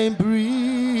your name,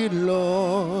 breathe,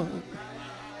 Lord.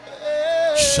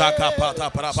 Shaka pata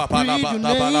para pa pa la ba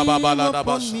da ba la ba ba la da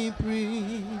ba.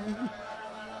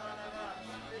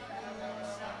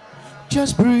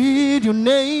 Just breathe your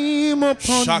name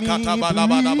upon me.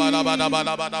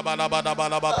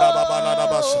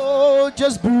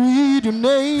 Just breathe your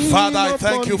name. Father, I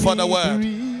thank you for the word.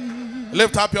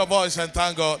 Lift up your voice and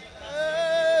thank God.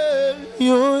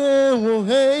 Your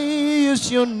hey is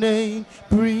your name,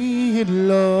 breathe,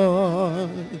 Lord.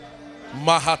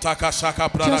 Mahataka shaka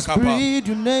prana Just kapa. breathe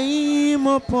your name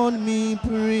upon me,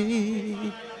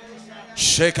 breathe.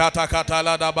 Shekata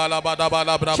katala da bala bada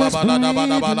bala braba Just bala da breathe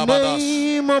bala bala your badas.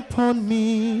 name upon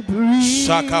me, breathe.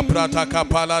 Shaka prata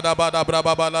kapala da bada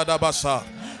braba bala da basa.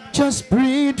 Just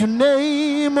breathe your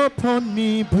name upon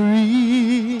me,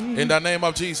 breathe. In the name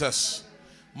of Jesus.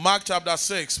 Mark chapter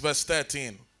 6 verse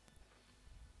 13.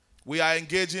 We are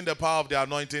engaging the power of the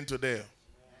anointing today.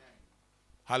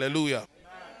 Hallelujah.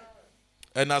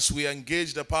 And as we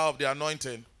engage the power of the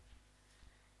anointing,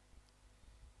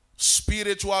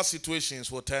 spiritual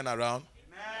situations will turn around.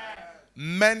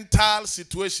 Amen. Mental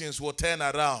situations will turn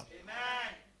around.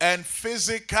 Amen. And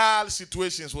physical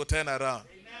situations will turn around.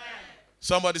 Amen.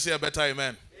 Somebody say a better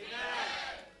amen.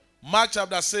 Amen. Mark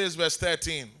chapter 6 verse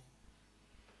 13.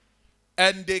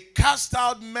 And they cast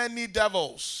out many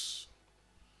devils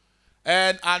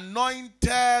and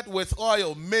anointed with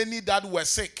oil many that were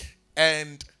sick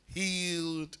and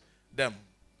healed them.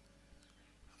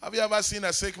 Have you ever seen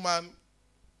a sick man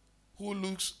who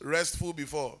looks restful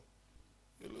before?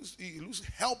 He looks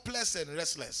helpless and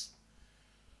restless.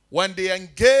 When they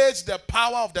engage the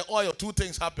power of the oil, two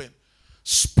things happen.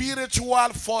 Spiritual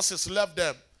forces left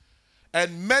them,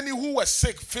 and many who were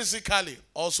sick physically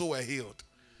also were healed.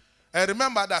 And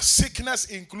remember that sickness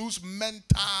includes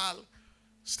mental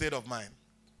state of mind.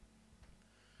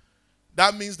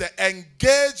 That means the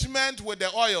engagement with the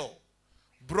oil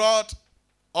brought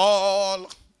all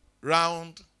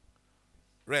round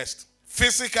rest.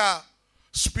 Physical,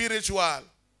 spiritual,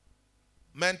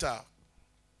 mental.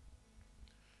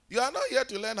 You are not here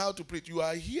to learn how to preach. You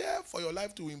are here for your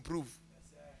life to improve.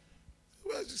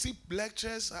 Well, you see,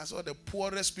 lectures are sort of the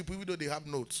poorest people, even though they have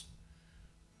notes.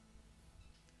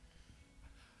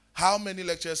 How many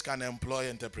lecturers can employ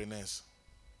entrepreneurs?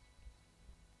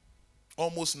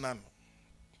 Almost none.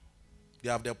 They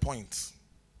have their points.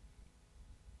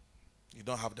 You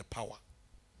don't have the power.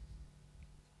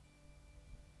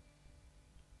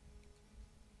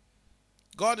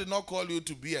 God did not call you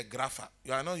to be a grapher.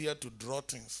 You are not here to draw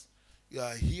things. You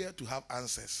are here to have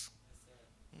answers.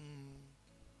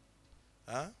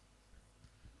 Huh?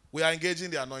 We are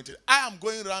engaging the anointing. I am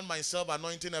going around myself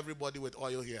anointing everybody with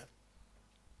oil here.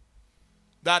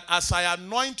 That as I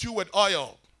anoint you with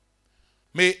oil,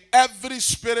 may every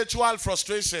spiritual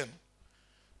frustration,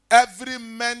 every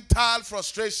mental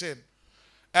frustration,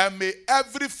 and may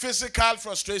every physical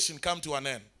frustration come to an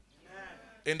end. Amen.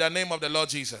 In the name of the Lord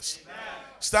Jesus. Amen.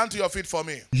 Stand to your feet for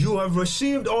me. You have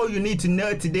received all you need to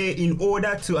know today in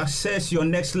order to access your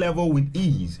next level with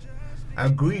ease.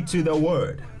 Agree to the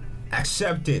word.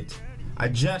 Accept it.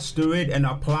 Adjust to it and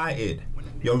apply it.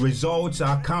 Your results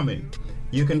are coming.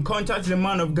 You can contact the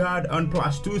man of God on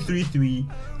 +233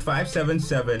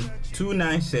 577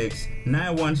 296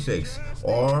 916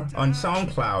 or on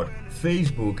SoundCloud,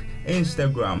 Facebook,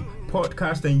 Instagram,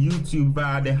 podcast and YouTube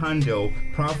via the handle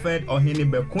Prophet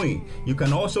Ohene Bequin. You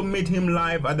can also meet him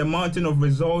live at the Mountain of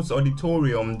Results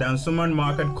Auditorium, Dansoman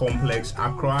Market Complex,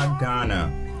 Accra, Ghana.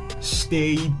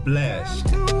 Stay blessed.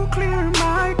 To clear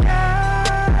my debt.